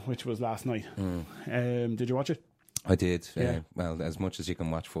 which was last night. Did you watch it? I did. Well, as much as you can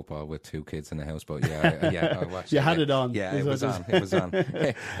watch football with 2 kids in the house, but I watched. You had it on. Yeah, it was on. It was on.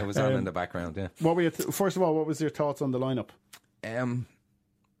 It was on in the background. Yeah. What were first of all? What was your thoughts on the lineup? I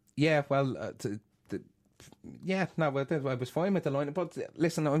was fine with the lineup, but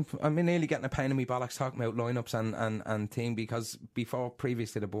listen, I'm nearly getting a pain in my bollocks talking about lineups and team, because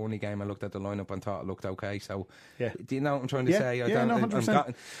previous to the Burnley game, I looked at the lineup and thought it looked okay. So, do you know what I'm trying to say?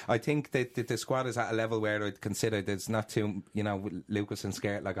 100%. I think that the squad is at a level where I'd consider there's not too, Lucas and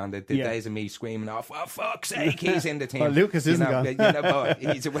Scart, like on the days of me screaming off, "Oh fuck's sake, he's in the team." Well, Lucas isn't gone. But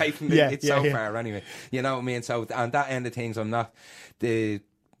he's away from it's so far anyway. You know what I mean? So on that end of things, I'm not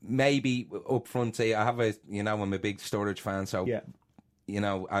maybe up front, say I'm a big Sturridge fan, so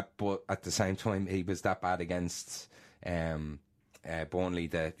but at the same time, he was that bad against Burnley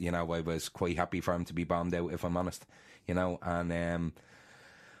that I was quite happy for him to be bombed out, if I'm honest, and I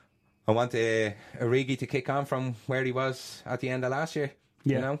want Origi to kick on from where he was at the end of last year,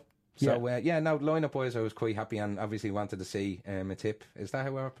 So, lineup wise, I was quite happy, and obviously wanted to see Matip. Is that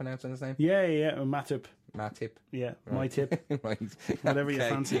how we're pronouncing his name? Yeah, Matip. Matip. Yeah, right. My tip. Right. Whatever you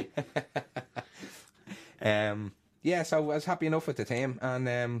fancy. So I was happy enough with the team,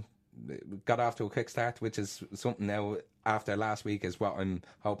 and got off to a quick start, which is something now after last week is what I'm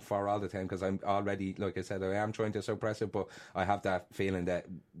hoping for all the time, because I'm already, like I said, I am trying to suppress it, but I have that feeling that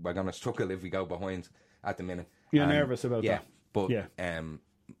we're going to struggle if we go behind at the minute. You're nervous about that? But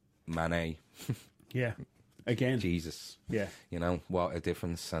Mane. Yeah. Again. Jesus. Yeah. What a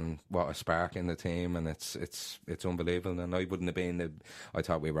difference and what a spark in the team, and it's unbelievable. And I wouldn't have been I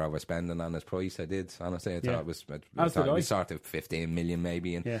thought we were overspending on his price. I did, honestly. I thought it was sort of 15 million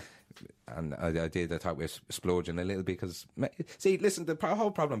maybe, and I did. I thought we were splurging a little, because see, listen, the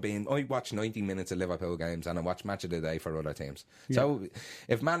whole problem being I watch 90 minutes of Liverpool games and I watch Match of the Day for other teams. So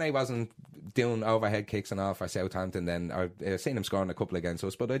if Mane wasn't doing overhead kicks and all for Southampton, then I've seen him scoring a couple against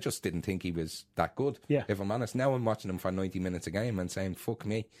us, but I just didn't think he was that good, if I'm honest. Now I'm watching him for 90 minutes a game and saying, fuck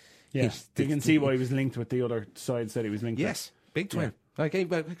me. You can see why he was linked with the other sides that he was linked with. Yes, big time. Like, I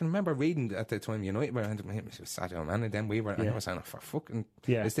can remember reading at the time United were Sadio Mane, and then we were, and I was saying, for fucking,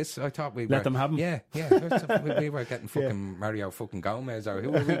 is this, I thought we let them have him. Yeah. we were getting fucking Mario fucking Gomez, or who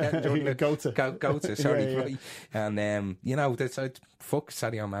were we getting? Goetze, sorry. Right. And, fuck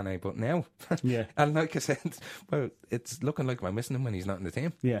Sadio Mane, but now, and like I said, well, it's looking like we're missing him when he's not in the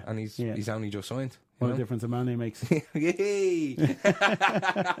team. Yeah. And he's only just signed, What a difference a Mane makes. Yay!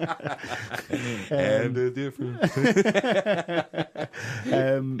 And the difference.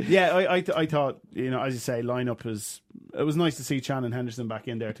 I thought, as you say, lineup it was nice to see Chan and Henderson back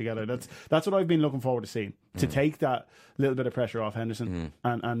in there together. That's what I've been looking forward to seeing, to take that little bit of pressure off Henderson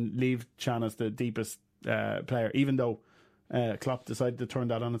and leave Chan as the deepest player, even though Klopp decided to turn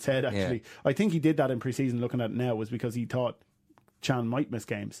that on its head. Actually, I think he did that in pre-season. Looking at it now, was because he thought Chan might miss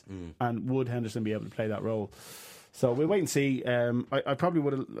games, and would Henderson be able to play that role? So we'll wait and see. I probably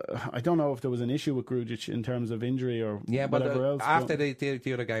would have. I don't know if there was an issue with Grujic in terms of injury or whatever else. After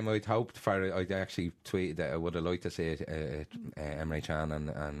the other game, I'd hoped for. I actually tweeted that I would have liked to see Emre Can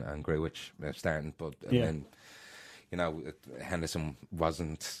and Grujic starting, but then. Henderson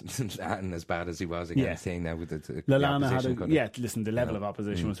wasn't as bad as he was against Ting now with the Lallana had the level of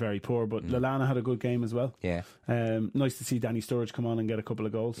opposition was very poor, but Lallana had a good game as well. Yeah. Nice to see Danny Sturridge come on and get a couple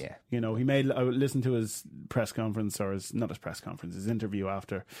of goals. Yeah. I listened to his press conference, or his interview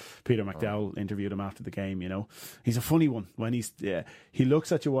after Peter McDowell interviewed him after the game. He's a funny one when he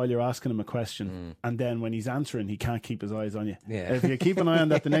looks at you while you're asking him a question, and then when he's answering, he can't keep his eyes on you. Yeah. If you keep an eye on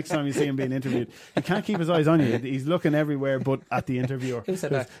that the next time you see him being interviewed, he can't keep his eyes on you. He's looking everywhere but at the interviewer. Who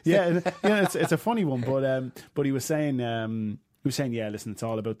said that? It's a funny one, but he was saying, listen, it's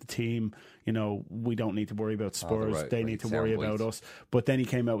all about the team. We don't need to worry about Spurs. They need to worry about us. But then he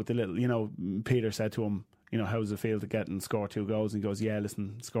came out with the little, Peter said to him, how does it feel to get and score 2 goals? And he goes,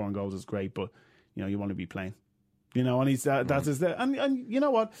 listen, scoring goals is great, but you want to be playing. And he's that's his, and you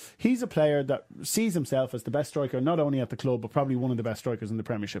know what? He's a player that sees himself as the best striker, not only at the club, but probably one of the best strikers in the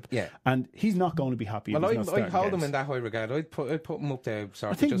Premiership. Yeah, and he's not going to be happy. Well, I'd hold him in that high regard. I'd put him up there,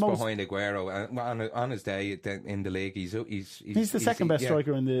 just behind Aguero. On his day in the league, he's the second best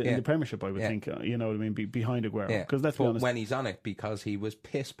striker in the Premiership. I would think. You know what I mean? Behind Aguero, because let's be honest, when he's on it, because he was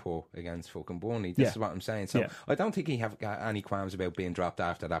piss poor against fucking Burnley. This is what I'm saying. So I don't think he have got any qualms about being dropped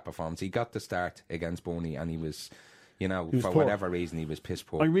after that performance. He got the start against Burnley, and he was. For whatever reason, he was piss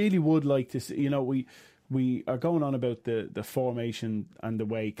poor. I really would like to see, we are going on about the formation and the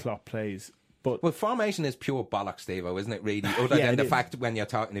way Klopp plays. But formation is pure bollocks, Steve-o, isn't it, really? Other than the fact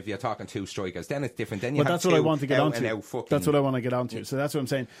if you're talking 2 strikers, then it's different. Then that's what I want to get onto. That's what I want to get onto. So that's what I'm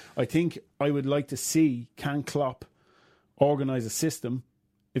saying. I think I would like to see, can Klopp organise a system,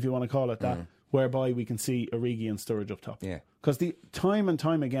 if you want to call it that, whereby we can see Origi and Sturridge up top. Yeah. Because the time and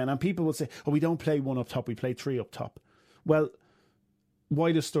time again, and people will say, we don't play 1 up top, we play 3 up top. Well,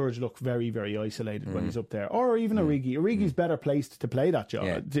 why does Sturridge look very, very isolated when he's up there? Or even Origi. Origi's better placed to play that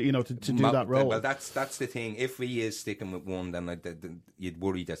job, to do that role. Well, that's the thing. If he is sticking with one, then you'd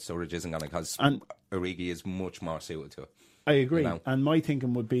worry that Sturridge isn't going to, because Origi is much more suited to it. I agree. And my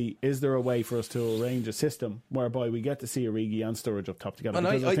thinking would be, is there a way for us to arrange a system whereby we get to see Origi and Sturridge up top together? And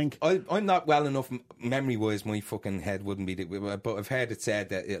I'm not well enough memory-wise, my fucking head wouldn't be... But I've heard it said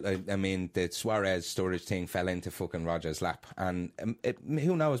that, the Suarez-Sturridge thing fell into fucking Rodgers' lap. And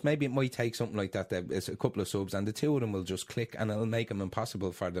who knows, maybe it might take something like that. There's a couple of subs, and the 2 of them will just click, and it'll make them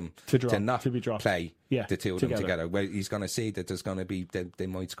impossible for them to not play the 2 of them together. Where he's going to see that there's going to be... They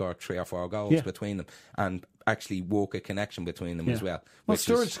might score 3 or 4 goals between them. And actually work a connection between them as well. Well,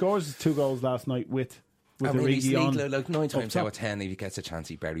 Sturridge scores 2 goals last night with Origi on. Like 9 times out of 10, if he gets a chance,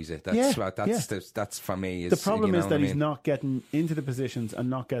 he buries it. That's for me. The problem is that he's not getting into the positions and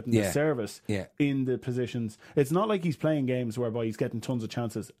not getting the service in the positions. It's not like he's playing games whereby he's getting tons of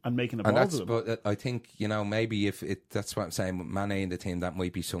chances and making a balls of them. But I think, maybe if that's what I'm saying, with Mane in the team, that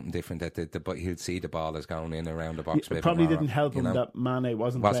might be something different. That he'll see the ball is going in around the box. It probably didn't help him that Mane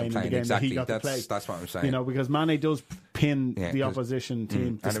wasn't playing in the game that he got to play. That's what I'm saying. Because Mane does pin the opposition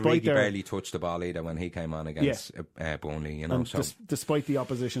team. And Origi barely touched the ball either when he came on against Burnley, despite the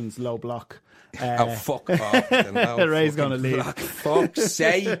opposition's low block. Fuck off. Ray's going to leave. Fuck's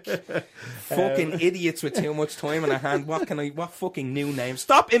sake. Fucking idiots with too much time in their hand. What fucking new name?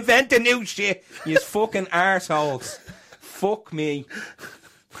 Stop inventing new shit, you fucking arseholes. Fuck me.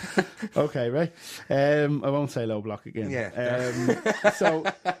 Okay, right. I won't say low block again. Yeah.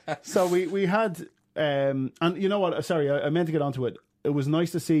 So we had... and you know what? Sorry, I meant to get onto it. It was nice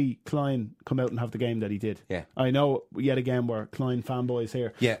to see Klein come out and have the game that he did. Yeah, I know yet again we're Klein fanboys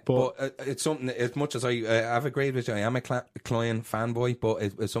here. Yeah, but it's something. As much as I've agreed with you, I am a Klein fanboy, but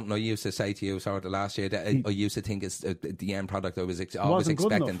it's something I used to say to you sort of last year that I used to think it's the end product. I was always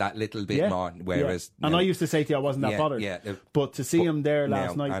expecting that little bit more. Whereas, and I used to say to you I wasn't that bothered. But to see him there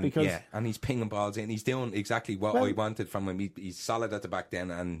last night, because and he's pinging balls in, he's doing exactly what I wanted from him. He's solid at the back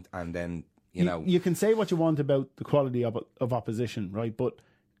then, and then. You can say what you want about the quality of opposition, right? But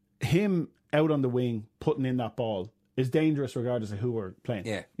him out on the wing, putting in that ball, is dangerous regardless of who we're playing.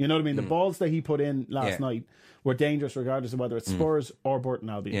 Yeah. You know what I mean? The balls that he put in last Yeah. night were dangerous regardless of whether it's Spurs or Burton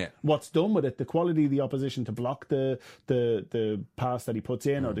Albion. Yeah. What's done with it, the quality of the opposition to block the pass that he puts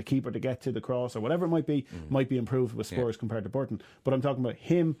in or the keeper to get to the cross or whatever it might be improved with Spurs compared to Burton. But I'm talking about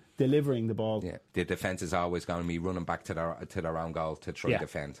him delivering the ball. Yeah, the defence is always going to be running back to their own goal to try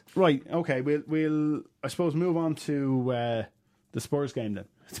defend. Right, okay, we'll I suppose move on to the Spurs game then.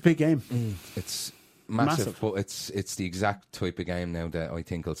 It's a big game. It's massive, but it's the exact type of game now that I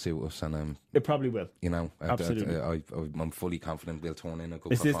think will suit us, and it probably will. You know, absolutely. I'm fully confident we'll turn in a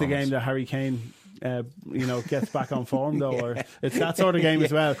good Is this the game that Harry Kane, gets back on form though, or it's that sort of game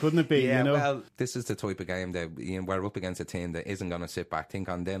as well, couldn't it be? Yeah, you know? Well, this is the type of game that we're up against a team that isn't going to sit back. I think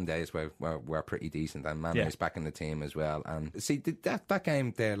on them days we're pretty decent, and Manu's back in the team as well. And see that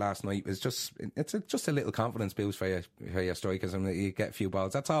game there last night was just a little confidence boost for your strikers, and you get a few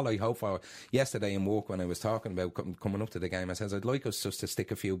balls. That's all I hope for. Yesterday in work when I was talking about coming up to the game, I said I'd like us just to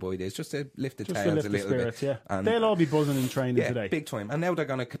stick a few boys, just to lift the tails a little spirits, bit. Yeah. And they'll all be buzzing in training today. Big time. And now they're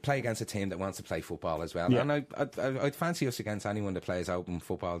going to play against a team that wants to play football as well. Yeah. And I'd fancy us against anyone that plays open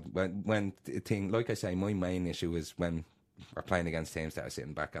football. When like I say, my main issue is when we're playing against teams that are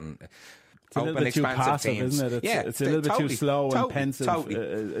sitting back and it's a little bit too passive, teams. Isn't it? It's a little bit too slow and pensive.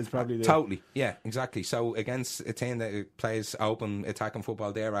 It's probably totally. Yeah, exactly. So against a team that plays open attacking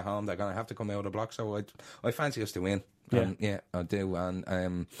football there at home, they're going to have to come out of the block. So I fancy us to win. Yeah, I do.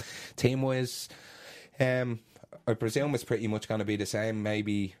 And team wise, I presume it's pretty much going to be the same.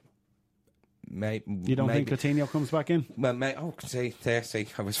 Maybe. You don't think Coutinho comes back in? Well, see,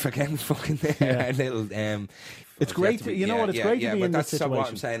 I was forgetting fucking a little. It's great, it's great to be in this situation. So what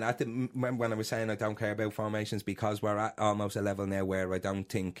I'm saying. When I was saying I don't care about formations, because we're at almost a level now where I don't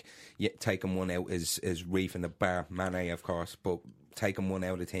think taking one out is reefing the bar. Mane, of course, but taking one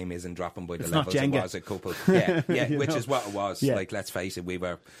out of the team isn't dropping by the levels it was a couple. Which is what it was. Yeah. Like, let's face it, we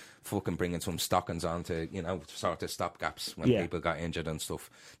were fucking bringing some stockings on to, sort of stop gaps when people got injured and stuff.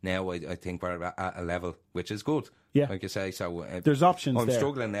 Now I think we're at a level which is good. Yeah. Like you say, so there's options I'm there.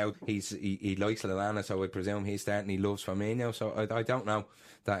 struggling now. He likes Lallana, so I presume he's starting. He loves Firmino, so I don't know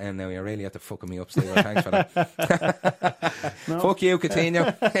that now you really have to fucking me up, Steve. Thanks for that. Fuck you,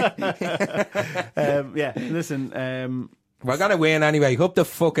 Coutinho. Listen, we're gonna win anyway. Up the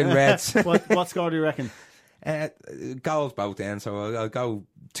fucking Reds. What score do you reckon? Goals both ends, so I'll go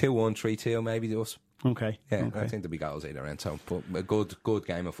 2-1, 3-2, maybe to us. Okay. Yeah, okay. I think there'll be goals either end. So, but a good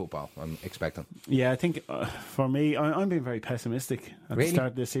game of football, I'm expecting. Yeah, I think for me, I'm being very pessimistic at the start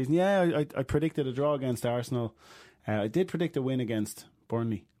of this season. Yeah, I predicted a draw against Arsenal. I did predict a win against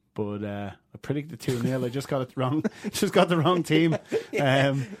Burnley, but I predicted 2-0. I just got it wrong. Just got the wrong team.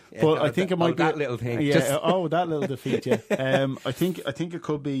 But I think it might be that little thing. Yeah. That little defeat. Yeah. I think it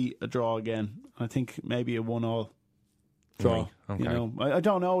could be a draw again. I think maybe a 1-1 draw. Right. Okay. I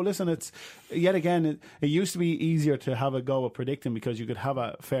don't know. Listen, it's yet again. It used to be easier to have a go at predicting because you could have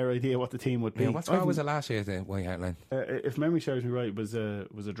a fair idea what the team would be. Yeah, what score was it last year? The White Hart Lane. If memory serves me right, it was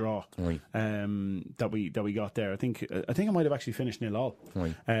a draw. Right. That we got there. I think it might have actually finished 0-0.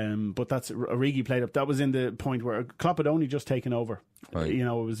 Right. But that's Origi played up. That was in the point where Klopp had only just taken over. Right. It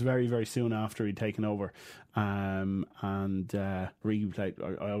was very, very soon after he'd taken over. Origi played.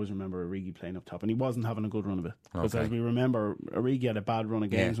 I always remember Origi playing up top, and he wasn't having a good run of it. Because as we remember, Origi had a bad run of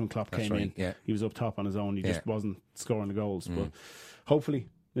games when Klopp came in. Yeah. He was up top on his own. He just wasn't scoring the goals. But hopefully,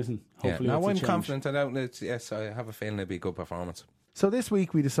 now I'm confident. I have a feeling it'll be a good performance. So this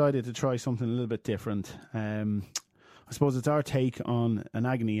week we decided to try something a little bit different. I suppose it's our take on an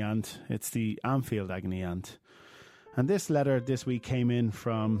agony aunt. It's the Anfield agony aunt. And this letter this week came in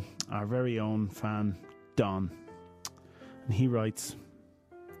from our very own fan, Don. And he writes,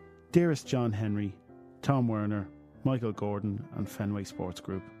 "Dearest John Henry, Tom Werner, Michael Gordon and Fenway Sports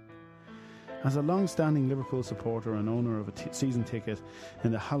Group. As a long-standing Liverpool supporter and owner of a season ticket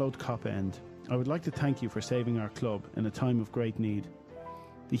in the hallowed Cop End, I would like to thank you for saving our club in a time of great need.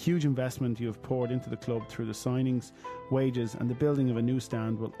 The huge investment you have poured into the club through the signings, wages and the building of a new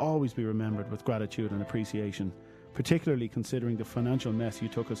stand will always be remembered with gratitude and appreciation, particularly considering the financial mess you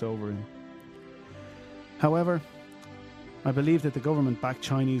took us over in. However, I believe that the government-backed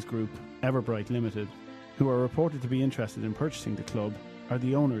Chinese group, Everbright Limited, who are reported to be interested in purchasing the club, are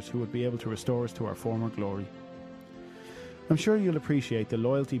the owners who would be able to restore us to our former glory. I'm sure you'll appreciate the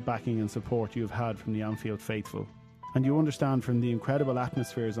loyalty, backing and support you have had from the Anfield faithful, and you understand from the incredible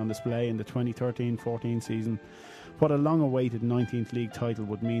atmospheres on display in the 2013-14 season what a long-awaited 19th League title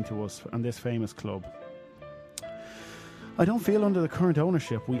would mean to us and this famous club. I don't feel under the current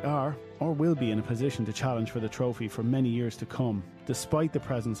ownership we are or will be in a position to challenge for the trophy for many years to come, despite the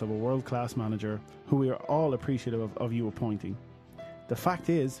presence of a world-class manager who we are all appreciative of you appointing. The fact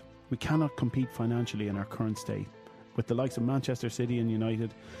is, we cannot compete financially in our current state with the likes of Manchester City and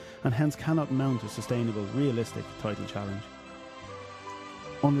United, and hence cannot mount a sustainable, realistic title challenge.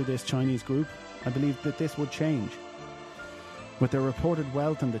 Under this Chinese group, I believe that this would change. With their reported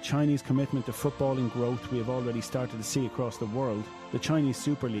wealth and the Chinese commitment to footballing growth we have already started to see across the world, the Chinese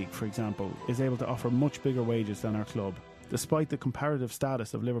Super League, for example, is able to offer much bigger wages than our club, despite the comparative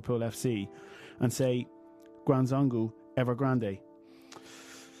status of Liverpool FC and, say, Guangzhou Evergrande.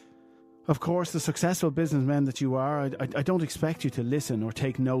 Of course, the successful businessmen that you are, I don't expect you to listen or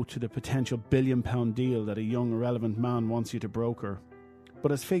take note to the potential £1 billion deal that a young, irrelevant man wants you to broker.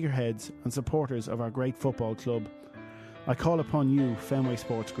 But as figureheads and supporters of our great football club, I call upon you, Fenway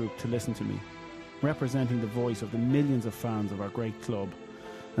Sports Group, to listen to me, representing the voice of the millions of fans of our great club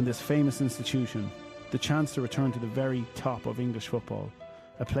and this famous institution, the chance to return to the very top of English football,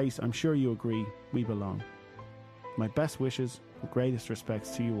 a place I'm sure you agree we belong. My best wishes and greatest respects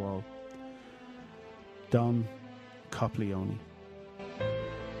to you all. Don Coplioni.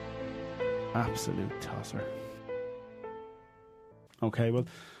 Absolute tosser. Okay, well,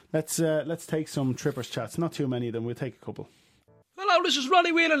 let's take some Trippers chats. Not too many of them. We'll take a couple. Hello, this is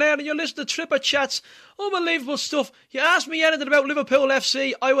Ronnie Whelan here, and you're listening to Tripper Chats. Unbelievable stuff. You ask me anything about Liverpool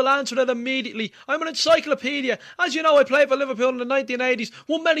FC, I will answer it immediately. I'm an encyclopedia. As you know, I played for Liverpool in the 1980s,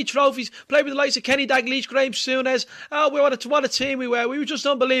 won many trophies, played with the likes of Kenny Dalglish, Graham Souness. Oh, what a team we were. We were just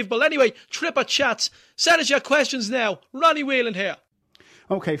unbelievable. Anyway, Tripper Chats. Send us your questions now. Ronnie Whelan here.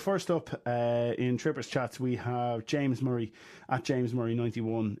 Okay, first up in Trippers Chats we have James Murray at James Murray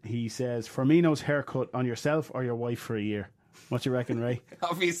 91. He says, Firmino's haircut on yourself or your wife for a year? What you reckon, Ray?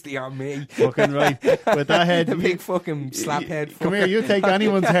 Obviously on me. Fucking right. With that head. The big fucking slap head. Come here, you take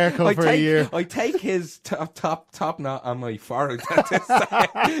anyone's haircut for a year. I take his top knot on my forehead.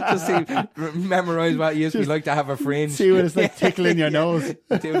 Just to memorise what it used to be like to have a fringe. See what it's like tickling your nose.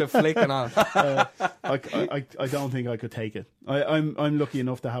 Do the flicking on. I don't think I could take it. I'm lucky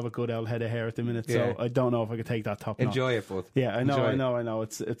enough to have a good old head of hair at the minute, so I don't know if I could take that top knot. Enjoy it, bud. Yeah, I know.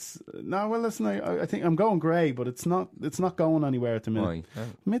 It's no. Well, listen, I think I'm going grey, but it's not going anywhere at the minute.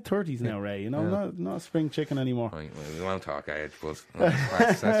 Mid-30s now, Ray. You know, not a spring chicken anymore. Right, well, we won't talk age, but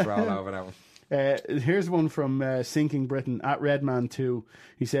let's roll over that one. Here's one from Sinking Britain at Redman2.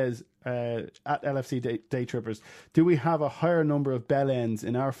 He says, at LFC Day Trippers, do we have a higher number of bell ends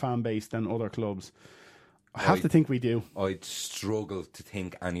in our fan base than other clubs? I have to think we do. I'd struggle to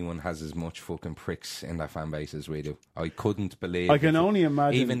think anyone has as much fucking pricks in their fan base as we do. I couldn't believe. I can only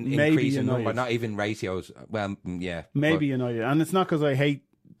imagine. Even maybe increasing United. number, not even ratios. Well, yeah. Maybe United. And it's not because I hate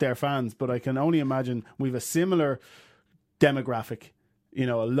their fans, but I can only imagine we've a similar demographic. You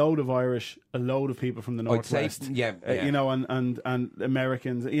know, a load of Irish, a load of people from the Northwest. You know, and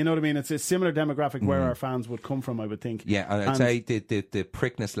Americans. You know what I mean? It's a similar demographic where our fans would come from, I would think. Yeah, and I'd say the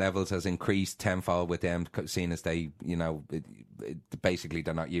prickness levels has increased tenfold with them, seeing as they, you know, basically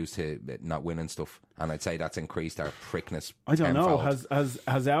they're not used to not winning stuff. And I'd say that's increased our prickness. I don't tenfold. know.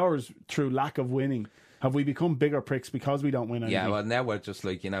 Has ours, through lack of winning, have we become bigger pricks because we don't win anything? Yeah, well, now we're just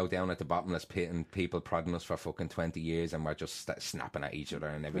like, you know, down at the bottomless pit and people prodding us for fucking 20 years and we're just snapping at each other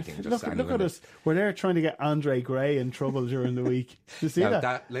and everything. Look at us. We're there trying to get Andre Gray in trouble during the week. Did you see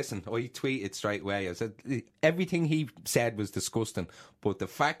that? Listen, I tweeted straight away. I said, everything he said was disgusting, but the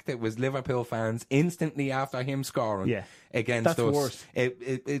fact that it was Liverpool fans instantly after him scoring against us, worse.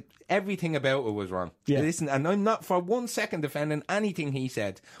 Everything about it was wrong. Yeah. Listen, and I'm not for 1 second defending anything he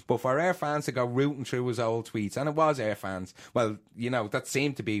said, but for our fans to go rooting through his old tweets, and it was our fans, well, you know, that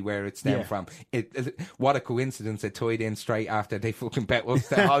seemed to be where it stemmed from. What a coincidence it tied in straight after they fucking bet us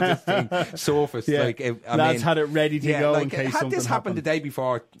that all this thing surfaced. Like, lads had it ready to go in case something had this happened the day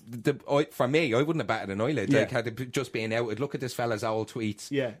before, for me, I wouldn't have batted an eyelid. Like, had it just been out, I'd look at this fella's old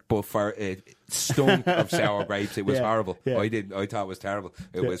tweets. Yeah. But for it stunk of sour grapes, it was horrible. Yeah. I thought it was terrible.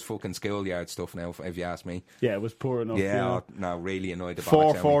 It was fucking schoolyard stuff now, if you ask me. Yeah, it was poor enough. Yeah, you know. no, really annoyed the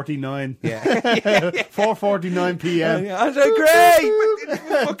 4:49. Yeah. 4:49 p.m. Andre Gray!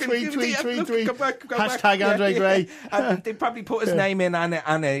 Tweet. Go back. Hashtag Andre Gray. And they probably put his name in and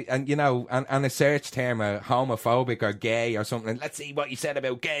a search term, homophobic or gay or something. Let's see what you said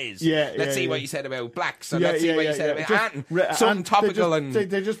about gays. Let's see what you said about blacks. Let's see what you said about something topical.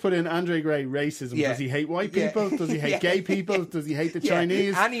 They just put in Andre Gray racism. Does he hate white people? Does he hate gay people? Does he hate the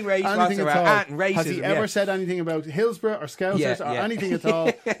Chinese? Any race anything at all? Racism, has he ever said anything about Hillsborough or Scousers or anything at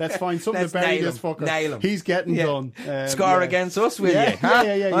all? Let's find something to bury this fucker. Nail him. He's getting done. Score against us, will you? you? Huh?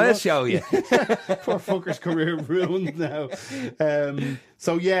 Yeah. I'll show you. Poor fucker's career ruined now.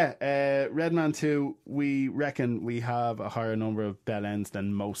 Redman 2, we reckon we have a higher number of bell ends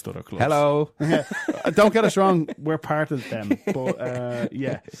than most other clubs. Hello. Don't get us wrong, we're part of them. But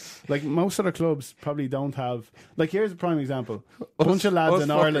like most other clubs probably don't have. Like, here's a prime example: a bunch of lads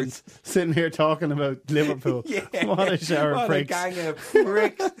in Ireland sitting here talking about Liverpool. What a shower of pricks! What a gang of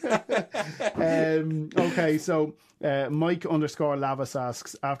pricks. Okay, so Mike _Lavis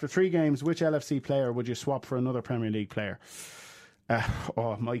asks, after 3 games, which LFC player would you swap for another Premier League player?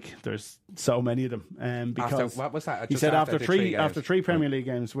 Mike, there's so many of them. Because what was that? He said after three Premier League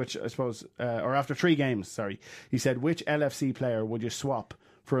games, which I suppose, or after 3 games, sorry. He said, which LFC player would you swap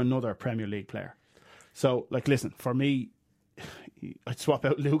for another Premier League player? So, like, listen, for me, I'd swap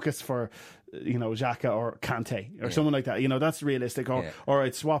out Lucas for, Xhaka or Kante or someone like that. That's realistic. Or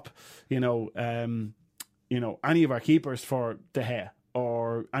I'd swap, any of our keepers for De Gea,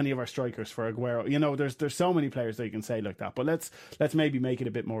 or any of our strikers for Aguero. There's so many players that you can say like that. But let's maybe make it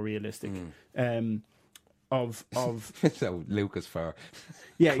a bit more realistic. So Lucas for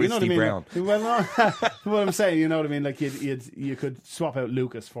Christy, you know what I mean? Brown. Well, no, what I'm saying, you know what I mean? Like you could swap out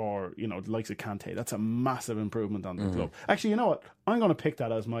Lucas for the likes of Kante. That's a massive improvement on the club. Actually, you know what? I'm going to pick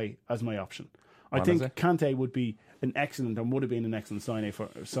that as my option. I think Kante would be an excellent, and would have been an excellent signing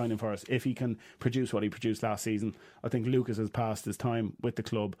for us if he can produce what he produced last season. I think Lucas has passed his time with the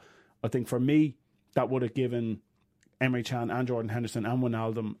club. I think for me, that would have given Emre Can and Jordan Henderson and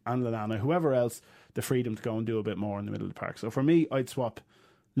Wijnaldum and Lallana, whoever else, the freedom to go and do a bit more in the middle of the park. So for me, I'd swap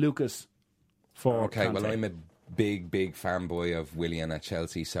Lucas for Kante. Well, I'm a big fanboy of Willian at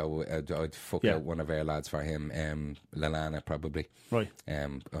Chelsea, so I'd fuck out one of our lads for him. Lallana probably. Right.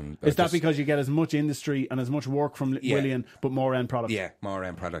 Is that because you get as much industry and as much work from Willian, but more end product? Yeah, more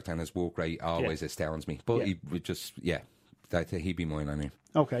end product, and his work rate always astounds me. But he would just he'd be mine on him.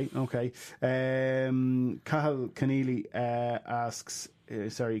 Okay. Cahill Keneally asks,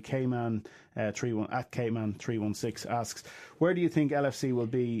 K-Man 316 asks, where do you think LFC will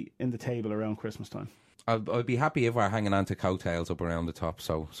be in the table around Christmas time? I'd be happy if we're hanging on to coattails up around the top,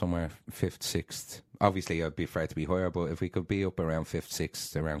 so somewhere 5th, 6th. Obviously, I'd be afraid to be higher, but if we could be up around 5th,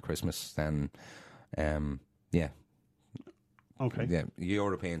 6th around Christmas, then okay. Yeah,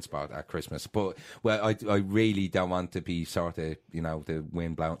 European spot at Christmas. But, I really don't want to be sort of, the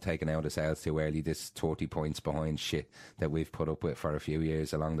wind taken out of sails too early, this 30 points behind shit that we've put up with for a few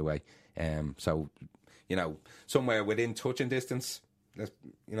years along the way. So, somewhere within touching distance,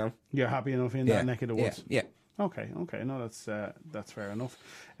 you're happy enough in that neck of the woods. Yeah. Okay. No, that's fair enough.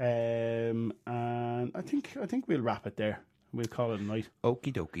 And I think we'll wrap it there. We'll call it a night.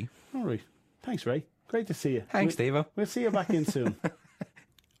 Okie dokie. All right. Thanks, Ray. Great to see you. Thanks, Steve-o. We'll see you back in soon.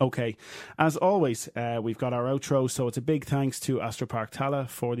 Okay, as always, we've got our outro, so it's a big thanks to Astra Park Tala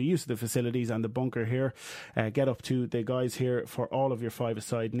for the use of the facilities and the bunker here. Get up to the guys here for all of your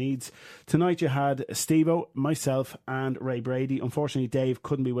 5-a-side needs. Tonight you had Steve-o, myself and Ray Brady. Unfortunately, Dave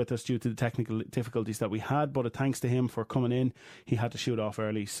couldn't be with us due to the technical difficulties that we had, but a thanks to him for coming in. He had to shoot off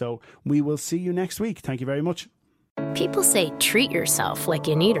early, so we will see you next week. Thank you very much. People say treat yourself like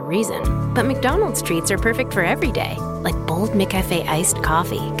you need a reason, but McDonald's treats are perfect for every day. Like bold McCafe iced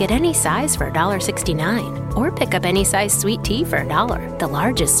coffee. Get any size for $1.69. Or pick up any size sweet tea for $1. The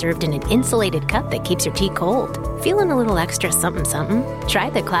largest served in an insulated cup that keeps your tea cold. Feeling a little extra something something? Try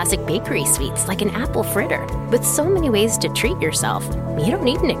the classic bakery sweets like an apple fritter. With so many ways to treat yourself, you don't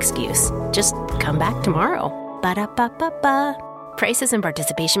need an excuse. Just come back tomorrow. Ba-da-ba-ba-ba. Prices and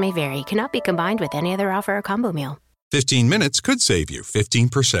participation may vary. Cannot be combined with any other offer or combo meal. 15 minutes could save you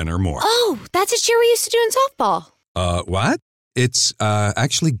 15% or more. Oh, that's a cheer we used to do in softball. What? It's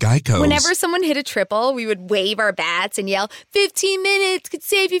actually Geico. Whenever someone hit a triple, we would wave our bats and yell, 15 minutes could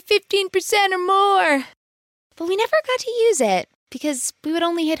save you 15% or more. But we never got to use it because we would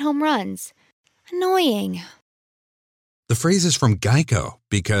only hit home runs. Annoying. The phrase is from Geico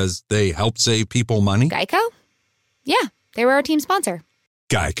because they help save people money. Geico? Yeah, they were our team sponsor.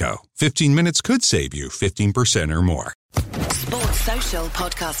 Geico. 15 minutes could save you 15% or more. Sports Social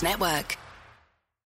Podcast Network.